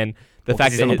is, and the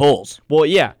fact that he's on the Bulls. Well,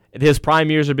 yeah, his prime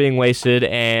years are being wasted,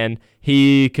 and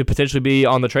he could potentially be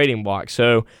on the trading block.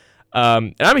 So.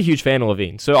 And I'm a huge fan of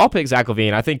LaVine, so I'll pick Zach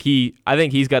LaVine. I think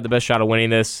he's got the best shot of winning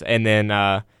this, and then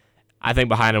I think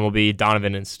behind him will be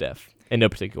Donovan and Steph in no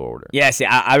particular order. Yeah, see,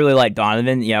 I really like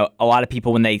Donovan. A lot of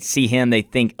people when they see him, they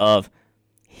think of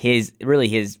his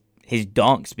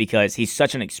dunks because he's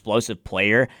such an explosive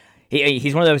player.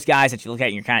 He's one of those guys that you look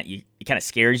at and he kind of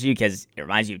scares you because it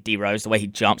reminds you of D Rose the way he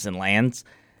jumps and lands.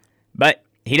 But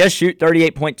he does shoot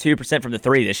 38.2% from the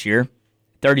 3 this year.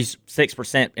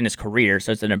 36% in his career,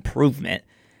 so it's an improvement.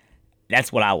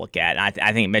 That's what I look at. And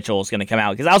I think Mitchell is going to come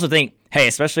out. Because I also think, hey,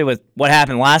 especially with what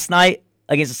happened last night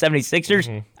against the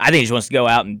 76ers, I think he just wants to go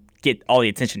out and get all the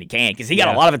attention he can. Because he got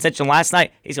a lot of attention last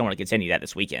night. He's going to want to continue that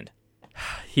this weekend.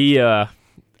 We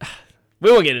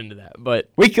won't get into that, but...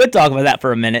 We could talk about that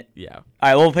for a minute. Yeah. All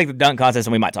right, we'll pick the dunk contest,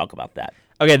 and we might talk about that.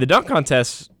 Okay, the dunk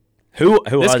contest... Who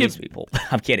are these people?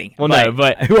 I'm kidding. Well, no,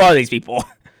 but... Who are these people?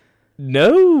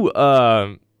 No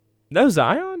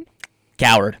Zion?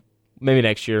 Coward. Maybe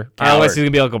next year. Unless he's going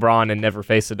to be like LeBron and never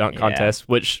face the dunk contest,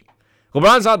 which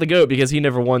LeBron's not the GOAT because he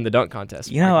never won the dunk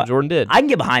contest. Jordan did. I can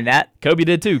get behind that. Kobe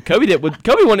did too. Kobe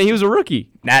won it. He was a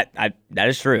rookie. That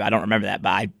is true. I don't remember that,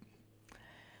 but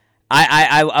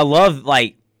I love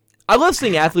I love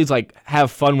seeing athletes have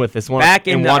fun with this one. Back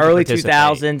in the early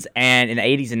 2000s and in the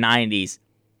 80s and 90s,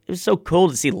 it was so cool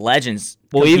to see legends.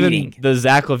 Well, even the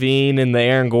Zach LaVine and the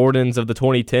Aaron Gordons of the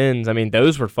 2010s,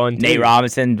 those were fun too. Nate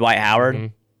Robinson, Dwight Howard. Mm-hmm.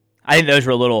 I think those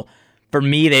were a little, for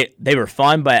me, they were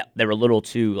fun, but they were a little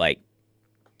too,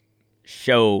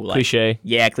 cliche.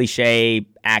 Yeah, cliche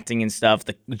acting and stuff.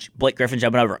 The Blake Griffin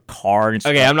jumping over a car and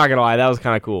stuff. Okay, I'm not going to lie. That was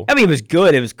kind of cool. It was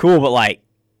good. It was cool, but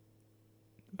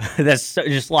that's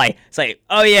just it's like,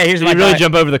 oh yeah, here's my car. Did he really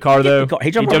jump over the car, though? He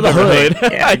jumped over the hood.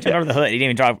 Yeah, he jumped over the hood. He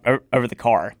didn't even drive over the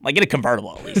car. Get a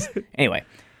convertible at least. Anyway,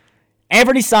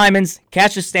 Anthony Simons,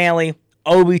 Cassius Stanley,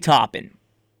 Obi Toppin.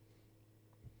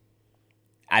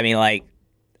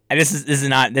 This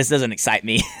doesn't excite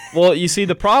me. Well, you see,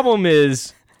 the problem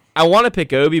is I want to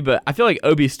pick Obi, but I feel like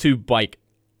Obi's too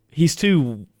he's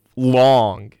too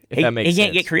long. If that makes sense. He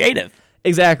can't get creative.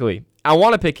 Exactly. I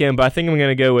want to pick him, but I think I'm going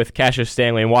to go with Cassius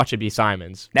Stanley and watch it be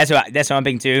Simons. That's what I'm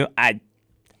picking too. I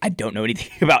don't know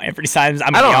anything about Anthony Simons. I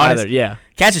don't be honest. Either. Yeah.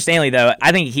 Cassius Stanley though,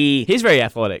 I think he's very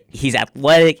athletic. He's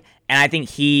athletic, and I think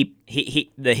he's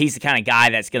the kind of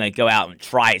guy that's going to go out and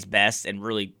try his best and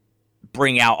really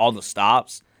bring out all the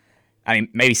stops.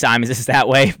 Maybe Simons is that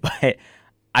way, but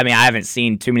I mean, I haven't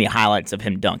seen too many highlights of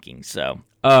him dunking. So,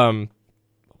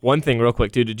 one thing real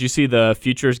quick, too. Did you see the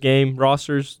Futures game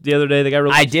rosters the other day? They got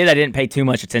released? I did. I didn't pay too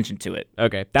much attention to it.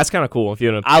 Okay, that's kind of cool. If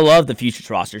you want I love the Futures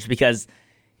rosters because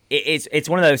it's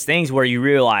one of those things where you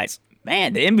realize,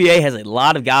 man, the NBA has a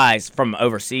lot of guys from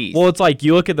overseas. Well, it's like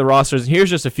you look at the rosters, and here's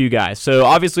just a few guys. So,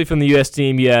 obviously, from the U.S.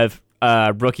 team, you have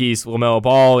rookies LaMelo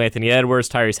Ball, Anthony Edwards,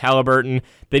 Tyrese Halliburton.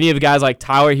 Then you have guys like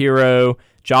Tyler Hero,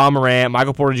 John Morant,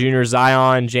 Michael Porter Jr.,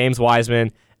 Zion, James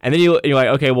Wiseman. And then you're like,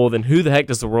 okay, well, then who the heck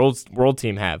does the world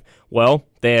team have? Well,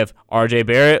 they have R.J.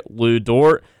 Barrett, Lou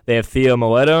Dort, they have Theo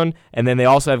Maledon, and then they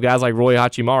also have guys like Roy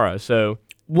Hachimura. So,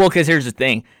 well, because here's the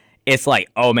thing. It's like,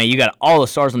 oh, man, you got all the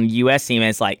stars on the U.S. team, and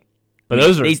it's like,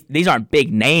 but these aren't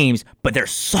big names, but they're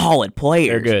solid players.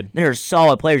 They're good. They're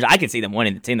solid players. I could see them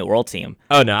winning the world team.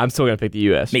 Oh, no, I'm still going to pick the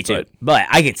U.S. Me too. But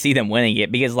I could see them winning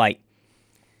it because, like,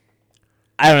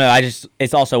 I don't know.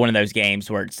 It's also one of those games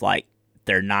where it's like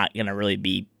they're not going to really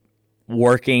be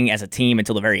working as a team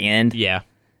until the very end. Yeah.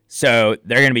 So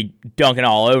they're going to be dunking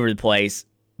all over the place.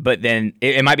 But then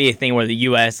it might be a thing where the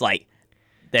U.S., like,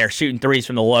 they're shooting threes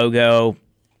from the logo,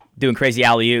 doing crazy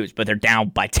alley-oops, but they're down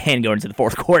by 10 going into the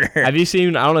fourth quarter. Have you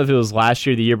seen, I don't know if it was last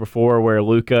year or the year before, where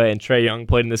Luka and Trae Young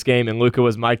played in this game, and Luka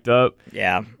was mic'd up?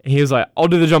 Yeah. He was like, I'll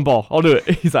do the jump ball. I'll do it.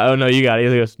 He's like, oh, no, you got it.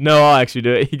 He goes, no, I'll actually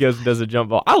do it. He goes and does a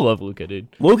jump ball. I love Luka, dude.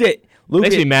 Luka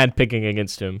makes me mad picking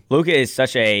against him. Luka is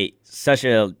such a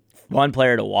fun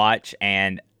player to watch,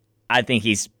 and I think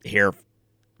he's here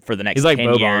for the next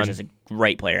 10 years as a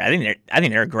great player. I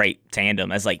think they're a great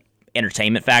tandem as like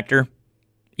entertainment factor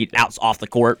out off the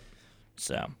court.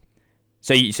 So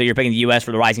you're picking the U.S.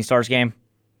 for the Rising Stars game?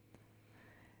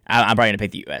 I'm probably going to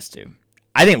pick the U.S. too.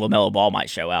 I think LaMelo Ball might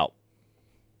show out.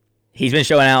 He's been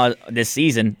showing out this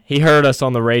season. He heard us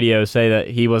on the radio say that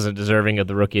he wasn't deserving of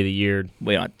the Rookie of the Year.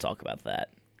 We don't have to talk about that.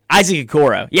 Isaac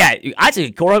Okoro. Yeah,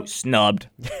 Isaac Okoro snubbed.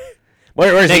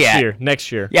 Where's he at?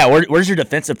 Next year. Yeah, where's your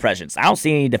defensive presence? I don't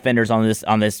see any defenders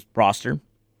on this roster.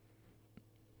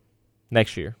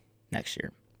 Next year.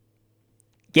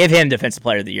 Give him Defensive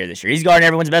Player of the Year this year. He's guarding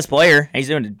everyone's best player. He's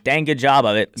doing a dang good job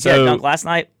of it. See that dunk last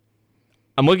night?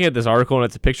 I'm looking at this article, and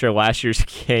it's a picture of last year's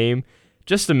game.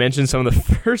 Just to mention some of the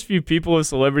first few people with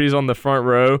celebrities on the front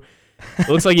row. It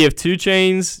looks like you have 2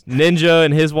 Chainz, Ninja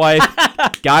and his wife,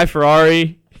 Guy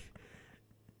Ferrari.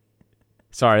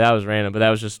 Sorry, that was random, but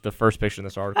that was just the first picture in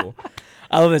this article.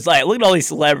 I love this. Like, look at all these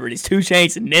celebrities. 2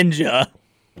 Chainz and Ninja.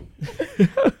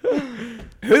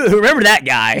 Who remember that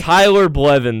guy? Tyler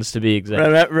Blevins, to be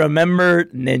exact. Remember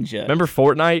Ninja. Remember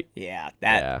Fortnite?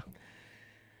 Yeah.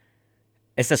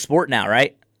 It's a sport now,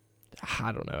 right?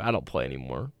 I don't know. I don't play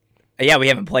anymore. Yeah, we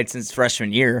haven't played since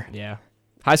freshman year. Yeah.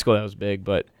 High school, that was big,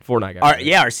 but Fortnite got big.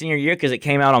 Yeah, our senior year because it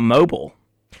came out on mobile.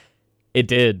 It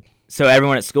did. So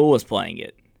everyone at school was playing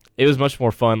it. It was much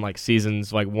more fun, like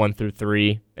seasons like 1 through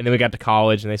 3. And then we got to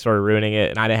college, and they started ruining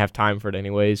it, and I didn't have time for it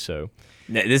anyways, so...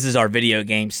 This is our video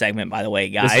game segment, by the way,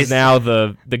 guys. This is now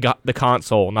the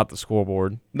console, not the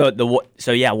scoreboard.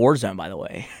 Warzone, by the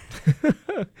way.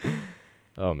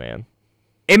 Oh, man.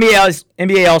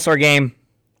 NBA All-Star Game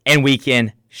and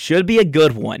weekend should be a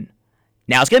good one.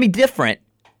 Now, it's going to be different,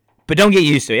 but don't get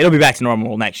used to it. It'll be back to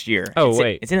normal next year.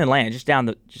 It's in Atlanta, just down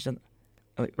the...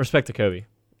 Respect to Kobe.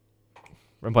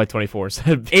 We're going to play 24. Is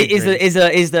the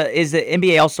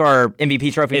NBA All-Star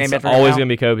MVP trophy named after him? It's always going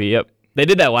to be Kobe, yep. They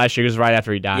did that last year. It was right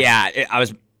after he died. Yeah, I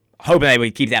was hoping they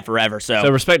would keep that forever. So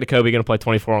respect to Kobe, going to play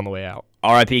 24 on the way out.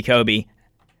 R.I.P. Kobe.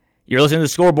 You're listening to the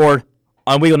Scoreboard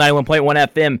on Weagle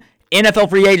 91.1 FM. NFL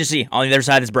free agency on the other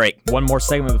side of this break. One more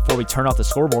segment before we turn off the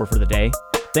scoreboard for the day.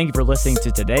 Thank you for listening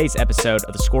to today's episode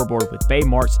of the Scoreboard with Bay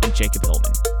Marks and Jacob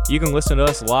Hillman. You can listen to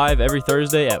us live every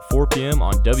Thursday at 4 p.m.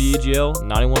 on WEGL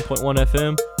 91.1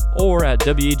 FM or at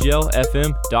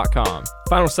WEGLFM.com.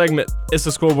 Final segment, it's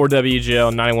the Scoreboard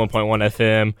WEGL 91.1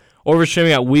 FM. Or we're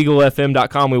streaming at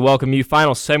WeagleFM.com. We welcome you.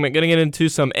 Final segment, going to get into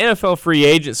some NFL free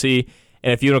agency.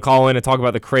 And if you want to call in and talk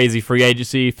about the crazy free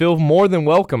agency, feel more than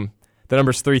welcome. The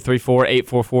number's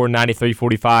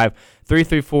 334-844-9345.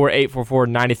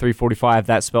 334-844-9345.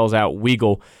 That spells out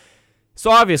Weagle.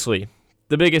 So obviously,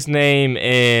 the biggest name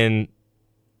in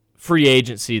free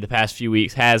agency the past few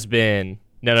weeks has been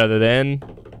none other than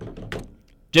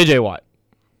J.J. Watt.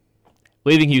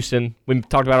 Leaving Houston. We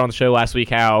talked about on the show last week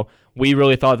how we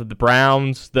really thought that the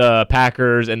Browns, the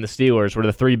Packers, and the Steelers were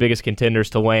the 3 biggest contenders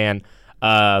to land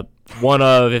one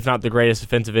of, if not the greatest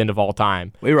defensive end of all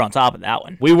time. We were on top of that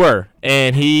one. We were.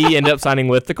 And he ended up signing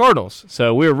with the Cardinals.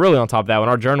 So we were really on top of that one.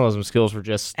 Our journalism skills were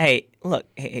just... Hey, look,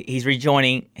 he's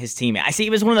rejoining his team. I see it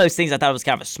was one of those things I thought it was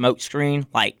kind of a smoke screen.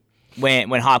 Like, when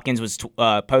Hopkins was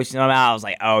posting them out, I was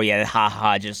like, oh,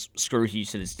 yeah, just screw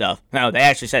Houston and stuff. No, they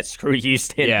actually said screw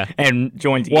Houston and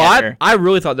joined together. Well, I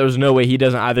really thought there was no way he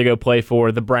doesn't either go play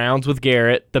for the Browns with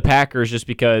Garrett, the Packers just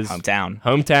because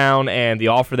hometown, and the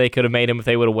offer they could have made him if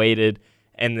they would have waited,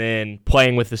 and then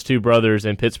playing with his two brothers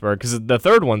in Pittsburgh, because the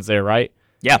third one's there, right?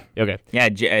 Yeah. Okay. Yeah,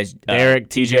 Derek,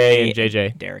 TJ, and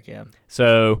JJ. Derek, yeah.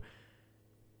 So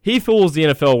he fools the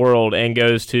NFL world and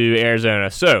goes to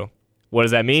Arizona. So what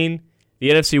does that mean? The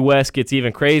NFC West gets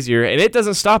even crazier, and it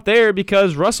doesn't stop there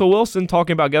because Russell Wilson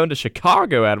talking about going to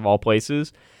Chicago out of all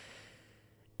places.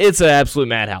 It's an absolute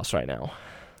madhouse right now.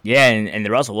 Yeah, and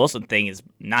the Russell Wilson thing is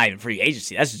not even free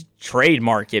agency. That's just trade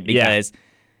market because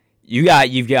you've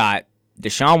got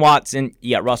Deshaun Watson,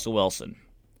 you got Russell Wilson.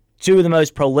 Two of the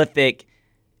most prolific.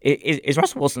 Is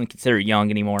Russell Wilson considered young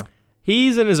anymore?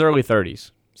 He's in his early 30s.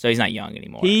 So he's not young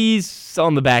anymore. He's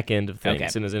on the back end of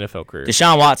things in his NFL career.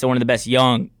 Deshaun Watson, one of the best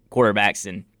young quarterbacks,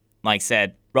 and like I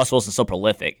said, Russell Wilson's so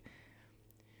prolific.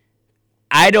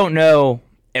 I don't know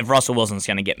if Russell Wilson's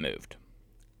going to get moved.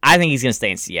 I think he's going to stay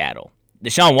in Seattle.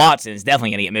 Deshaun Watson is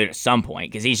definitely going to get moved at some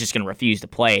point because he's just going to refuse to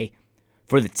play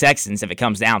for the Texans if it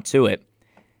comes down to it.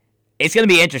 It's going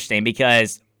to be interesting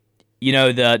because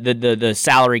the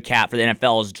salary cap for the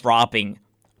NFL is dropping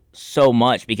so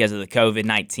much because of the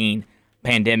COVID-19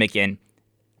 pandemic, and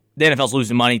the NFL's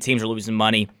losing money, teams are losing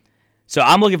money. So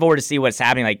I'm looking forward to see what's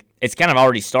happening. Like, it's kind of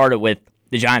already started with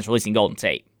the Giants releasing Golden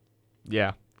Tate.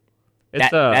 Yeah.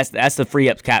 That's the free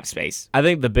up cap space. I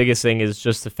think the biggest thing is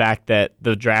just the fact that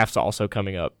the draft's also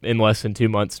coming up in less than 2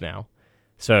 months now.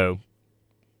 So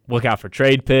look out for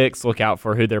trade picks, look out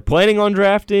for who they're planning on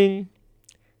drafting.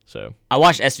 So I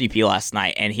watched SVP last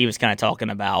night, and he was kind of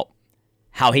talking about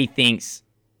how he thinks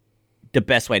the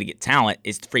best way to get talent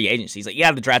is free agency. He's like,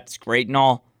 yeah, the draft is great and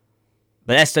all,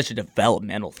 but that's such a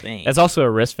developmental thing. That's also a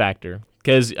risk factor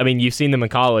because, I mean, you've seen them in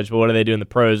college, but what do they do in the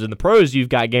pros? In the pros, you've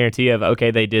got guarantee of,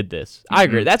 okay, they did this. Mm-hmm. I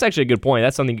agree. That's actually a good point.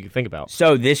 That's something you can think about.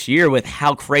 So this year, with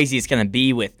how crazy it's going to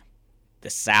be with the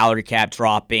salary cap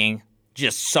dropping,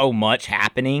 just so much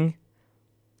happening,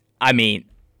 I mean,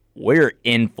 we're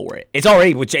in for it. It's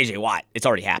already with J.J. Watt. It's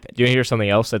already happened. Do you hear something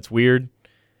else that's weird?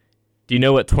 Do you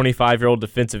know what 25-year-old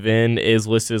defensive end is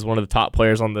listed as one of the top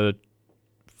players on the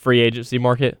free agency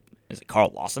market? Is it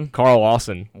Carl Lawson? Carl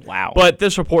Lawson. Wow. But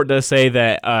this report does say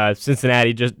that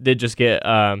Cincinnati did get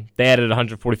they added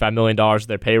 $145 million to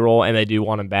their payroll, and they do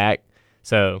want him back.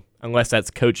 So unless that's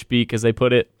coach speak, as they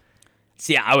put it.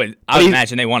 See, I would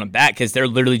imagine they want him back because they're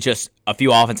literally just a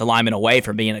few offensive linemen away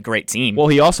from being a great team. Well,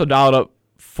 he also dialed up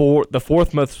the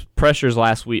fourth most pressures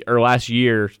last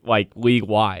year, like league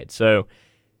wide. So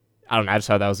I don't know. I just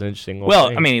thought that was an interesting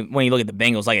thing. I mean, when you look at the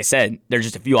Bengals, like I said, they're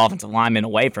just a few offensive linemen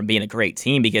away from being a great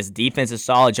team because defense is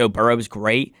solid. Joe Burrow is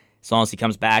great as long as he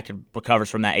comes back and recovers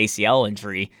from that ACL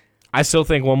injury. I still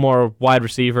think one more wide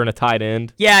receiver and a tight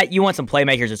end. Yeah, you want some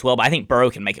playmakers as well, but I think Burrow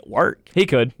can make it work. He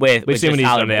could. We've seen what he's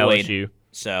done at LSU.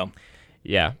 So,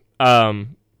 yeah. I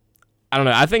don't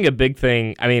know. I think a big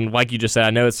thing, I mean, like you just said, I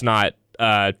know it's not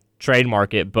trade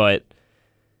market, but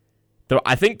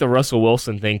I think the Russell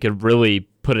Wilson thing could really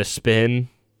put a spin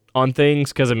on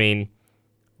things because, I mean,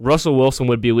 Russell Wilson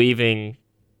would be leaving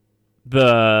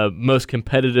the most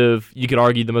competitive, you could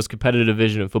argue the most competitive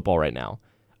division in football right now,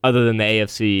 other than the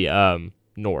AFC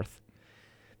North.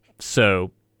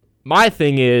 So my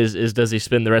thing is does he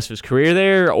spend the rest of his career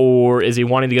there, or is he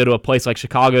wanting to go to a place like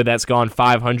Chicago that's gone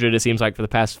 500, it seems like, for the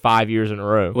past 5 years in a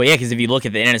row? Well, yeah, because if you look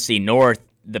at the NFC North,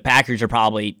 the Packers are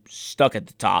probably stuck at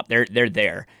the top. They're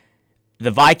there.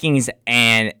 The Vikings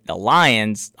and the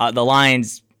Lions,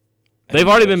 they've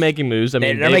already been making moves. I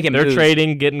mean, they're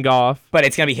trading, getting Goff. But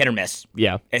it's going to be hit or miss.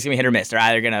 Yeah. It's going to be hit or miss. They're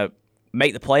either going to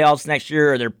make the playoffs next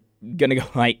year or they're going to go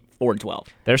like 4-12.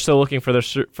 They're still looking for their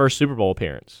first Super Bowl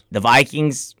appearance. The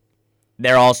Vikings,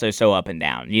 they're also so up and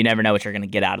down. You never know what you're going to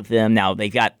get out of them. Now,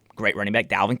 they've got great running back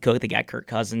Dalvin Cook. They got Kirk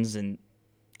Cousins, and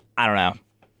I don't know.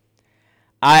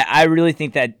 I really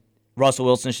think that Russell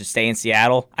Wilson should stay in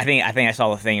Seattle. I think I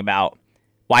saw the thing about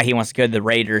why he wants to go to the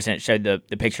Raiders, and it showed the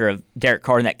picture of Derek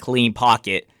Carr in that clean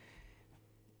pocket.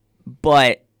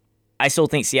 But I still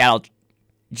think Seattle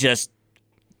just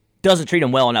doesn't treat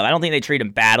him well enough. I don't think they treat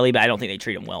him badly, but I don't think they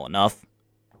treat him well enough.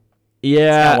 Yeah.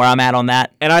 That's kind of where I'm at on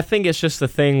that. And I think it's just the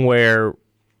thing where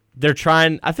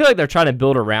I feel like they're trying to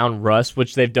build around Russ,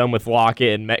 which they've done with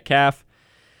Lockett and Metcalf.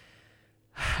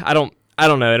 I don't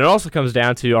know. And it also comes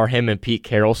down to, are him and Pete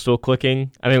Carroll still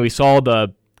clicking? I mean, we saw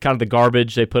the kind of the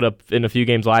garbage they put up in a few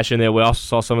games last year, and then we also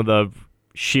saw some of the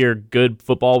sheer good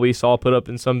football we saw put up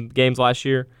in some games last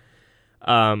year.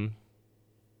 I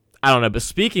don't know. But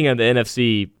speaking of the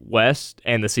NFC West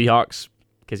and the Seahawks,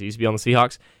 because he used to be on the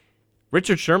Seahawks,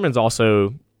 Richard Sherman's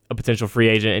also a potential free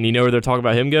agent, and you know where they're talking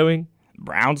about him going?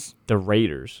 Browns? The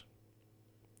Raiders.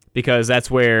 Because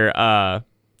that's where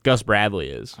Gus Bradley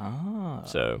is. Oh.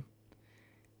 So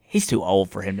He's too old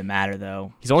for him to matter,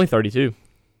 though. he's only 32.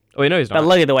 Oh, wait, no, he's not. But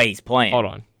look at the way he's playing. Hold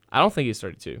on. I don't think he's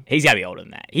 32. He's got to be older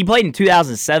than that. He played in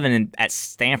 2007 at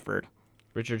Stanford.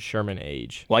 Richard Sherman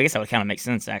age. Well, I guess that would kind of make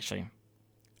sense, actually.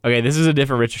 Okay, this is a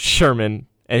different Richard Sherman,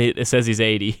 and it says he's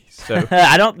 80. So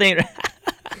I don't think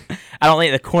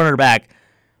the cornerback.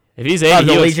 if he's 80,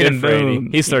 the he looks Legion good of for 80.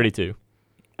 Boom. He's 32.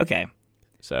 Okay.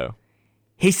 So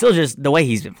He's still just the way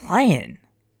he's been playing.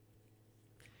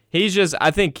 he's just,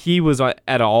 I think he was at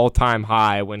an all-time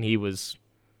high when he was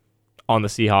on the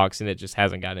Seahawks, and it just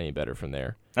hasn't gotten any better from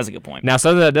there. That's a good point. Now,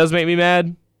 something that does make me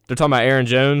mad, they're talking about Aaron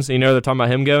Jones. You know they're talking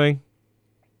about him going?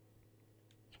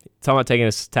 Talking about taking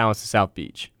his talents to South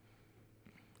Beach.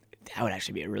 That would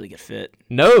actually be a really good fit.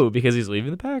 No, because he's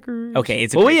leaving the Packers. Okay,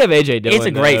 we have A.J. Dillon. It's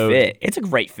a great though. fit. It's a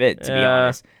great fit, to be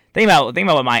honest. Think about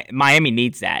what Miami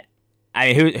needs that.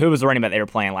 I mean, who was the running back they were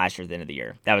playing last year at the end of the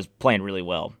year? That was playing really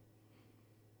well.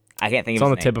 I can't think of his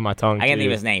name. It's on the tip of my tongue, I can't think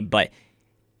of his name, but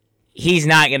he's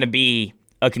not going to be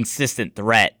a consistent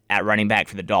threat at running back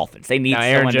for the Dolphins. They need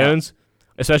Aaron Jones,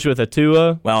 especially with a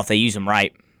Tua. Well, if they use him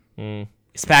right.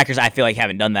 It's Packers, I feel like,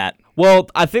 haven't done that. Well,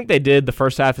 I think they did the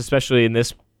first half, especially in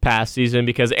this past season,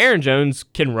 because Aaron Jones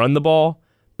can run the ball,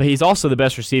 but he's also the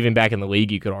best receiving back in the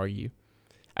league, you could argue.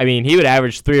 I mean, he would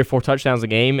average 3 or 4 touchdowns a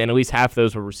game, and at least half of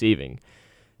those were receiving.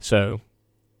 So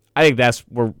I think that's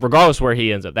where, regardless where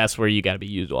he ends up, that's where you got to be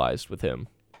utilized with him.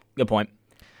 Good point.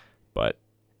 But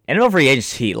And over free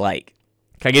agency, like,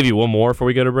 can I give you one more before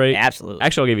we go to break? absolutely.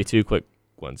 Actually, I'll give you 2 quick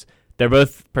ones. They're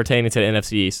both pertaining to the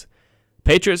NFC East.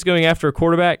 Patriots going after a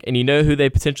quarterback, and you know who they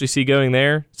potentially see going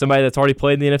there? Somebody that's already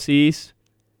played in the NFC East?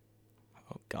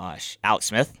 Oh, gosh. Alex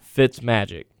Smith?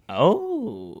 Fitzmagic.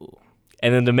 Oh.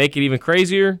 And then to make it even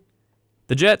crazier,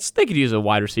 the Jets, they could use a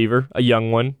wide receiver, a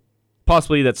young one,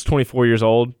 possibly that's 24 years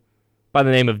old, by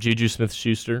the name of Juju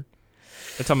Smith-Schuster.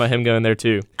 They're talking about him going there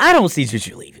too. I don't see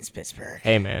Juju leaving Pittsburgh.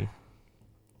 Hey, man.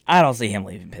 I don't see him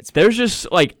leaving Pittsburgh. There's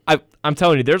just, like, I'm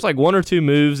telling you, there's like 1 or 2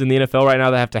 moves in the NFL right now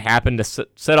that have to happen to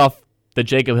set off the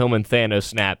Jacob Hillman Thanos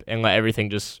snap and let everything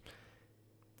just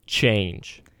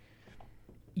change.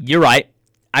 You're right.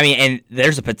 I mean, and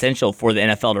there's a potential for the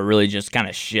NFL to really just kind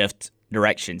of shift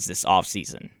directions this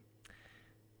offseason.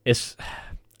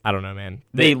 I don't know, man.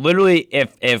 They literally,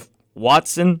 if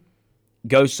Watson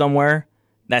goes somewhere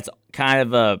that's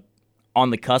kind of on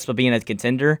the cusp of being a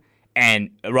contender,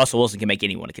 and Russell Wilson can make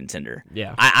anyone a contender.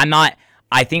 Yeah.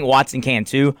 I think Watson can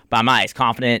too, but I'm not as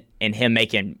confident in him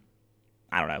making,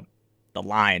 I don't know, the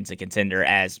Lions a contender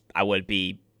as I would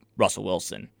be Russell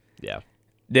Wilson. Yeah.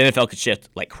 The NFL could shift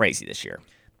like crazy this year.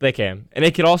 They can. And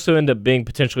it could also end up being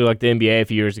potentially like the NBA a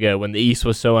few years ago when the East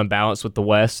was so unbalanced with the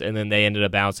West, and then they ended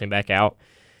up bouncing back out.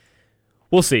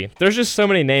 We'll see. There's just so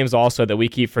many names also that we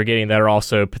keep forgetting that are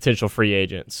also potential free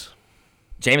agents.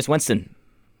 Jameis Winston.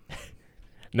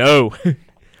 No.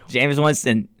 Jameis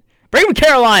Winston. Bring him to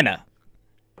Carolina.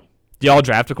 Do y'all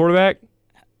draft a quarterback?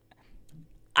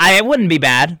 It wouldn't be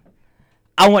bad.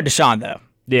 I want Deshaun, though.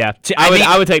 Yeah.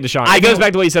 I would take Deshaun. It goes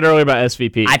back to what you said earlier about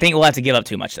SVP. I think we'll have to give up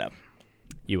too much, though.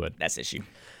 You would. That's the issue.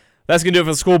 That's going to do it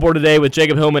for the Scoreboard today with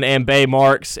Jacob Hillman and Bay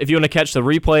Marks. If you want to catch the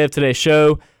replay of today's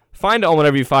show, find it on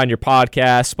whenever you find your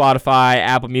podcast, Spotify,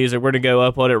 Apple Music. We're going to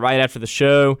go upload it right after the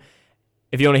show.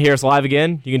 If you want to hear us live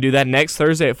again, you can do that next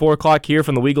Thursday at 4 o'clock here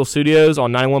from the Weagle Studios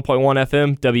on 91.1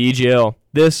 FM WEGL.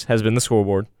 This has been the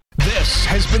Scoreboard. This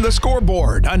has been the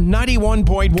Scoreboard on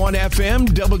 91.1 FM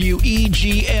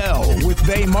WEGL with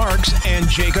Bay Marks and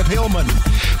Jacob Hillman.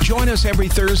 Join us every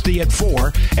Thursday at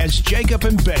 4 as Jacob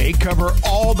and Bay cover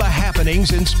all the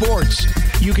happenings in sports.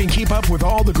 You can keep up with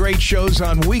all the great shows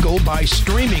on Weagle by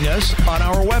streaming us on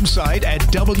our website at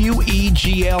WEGLFM.com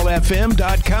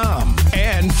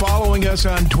and following us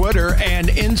on Twitter and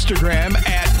Instagram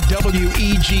at WEGL_AU.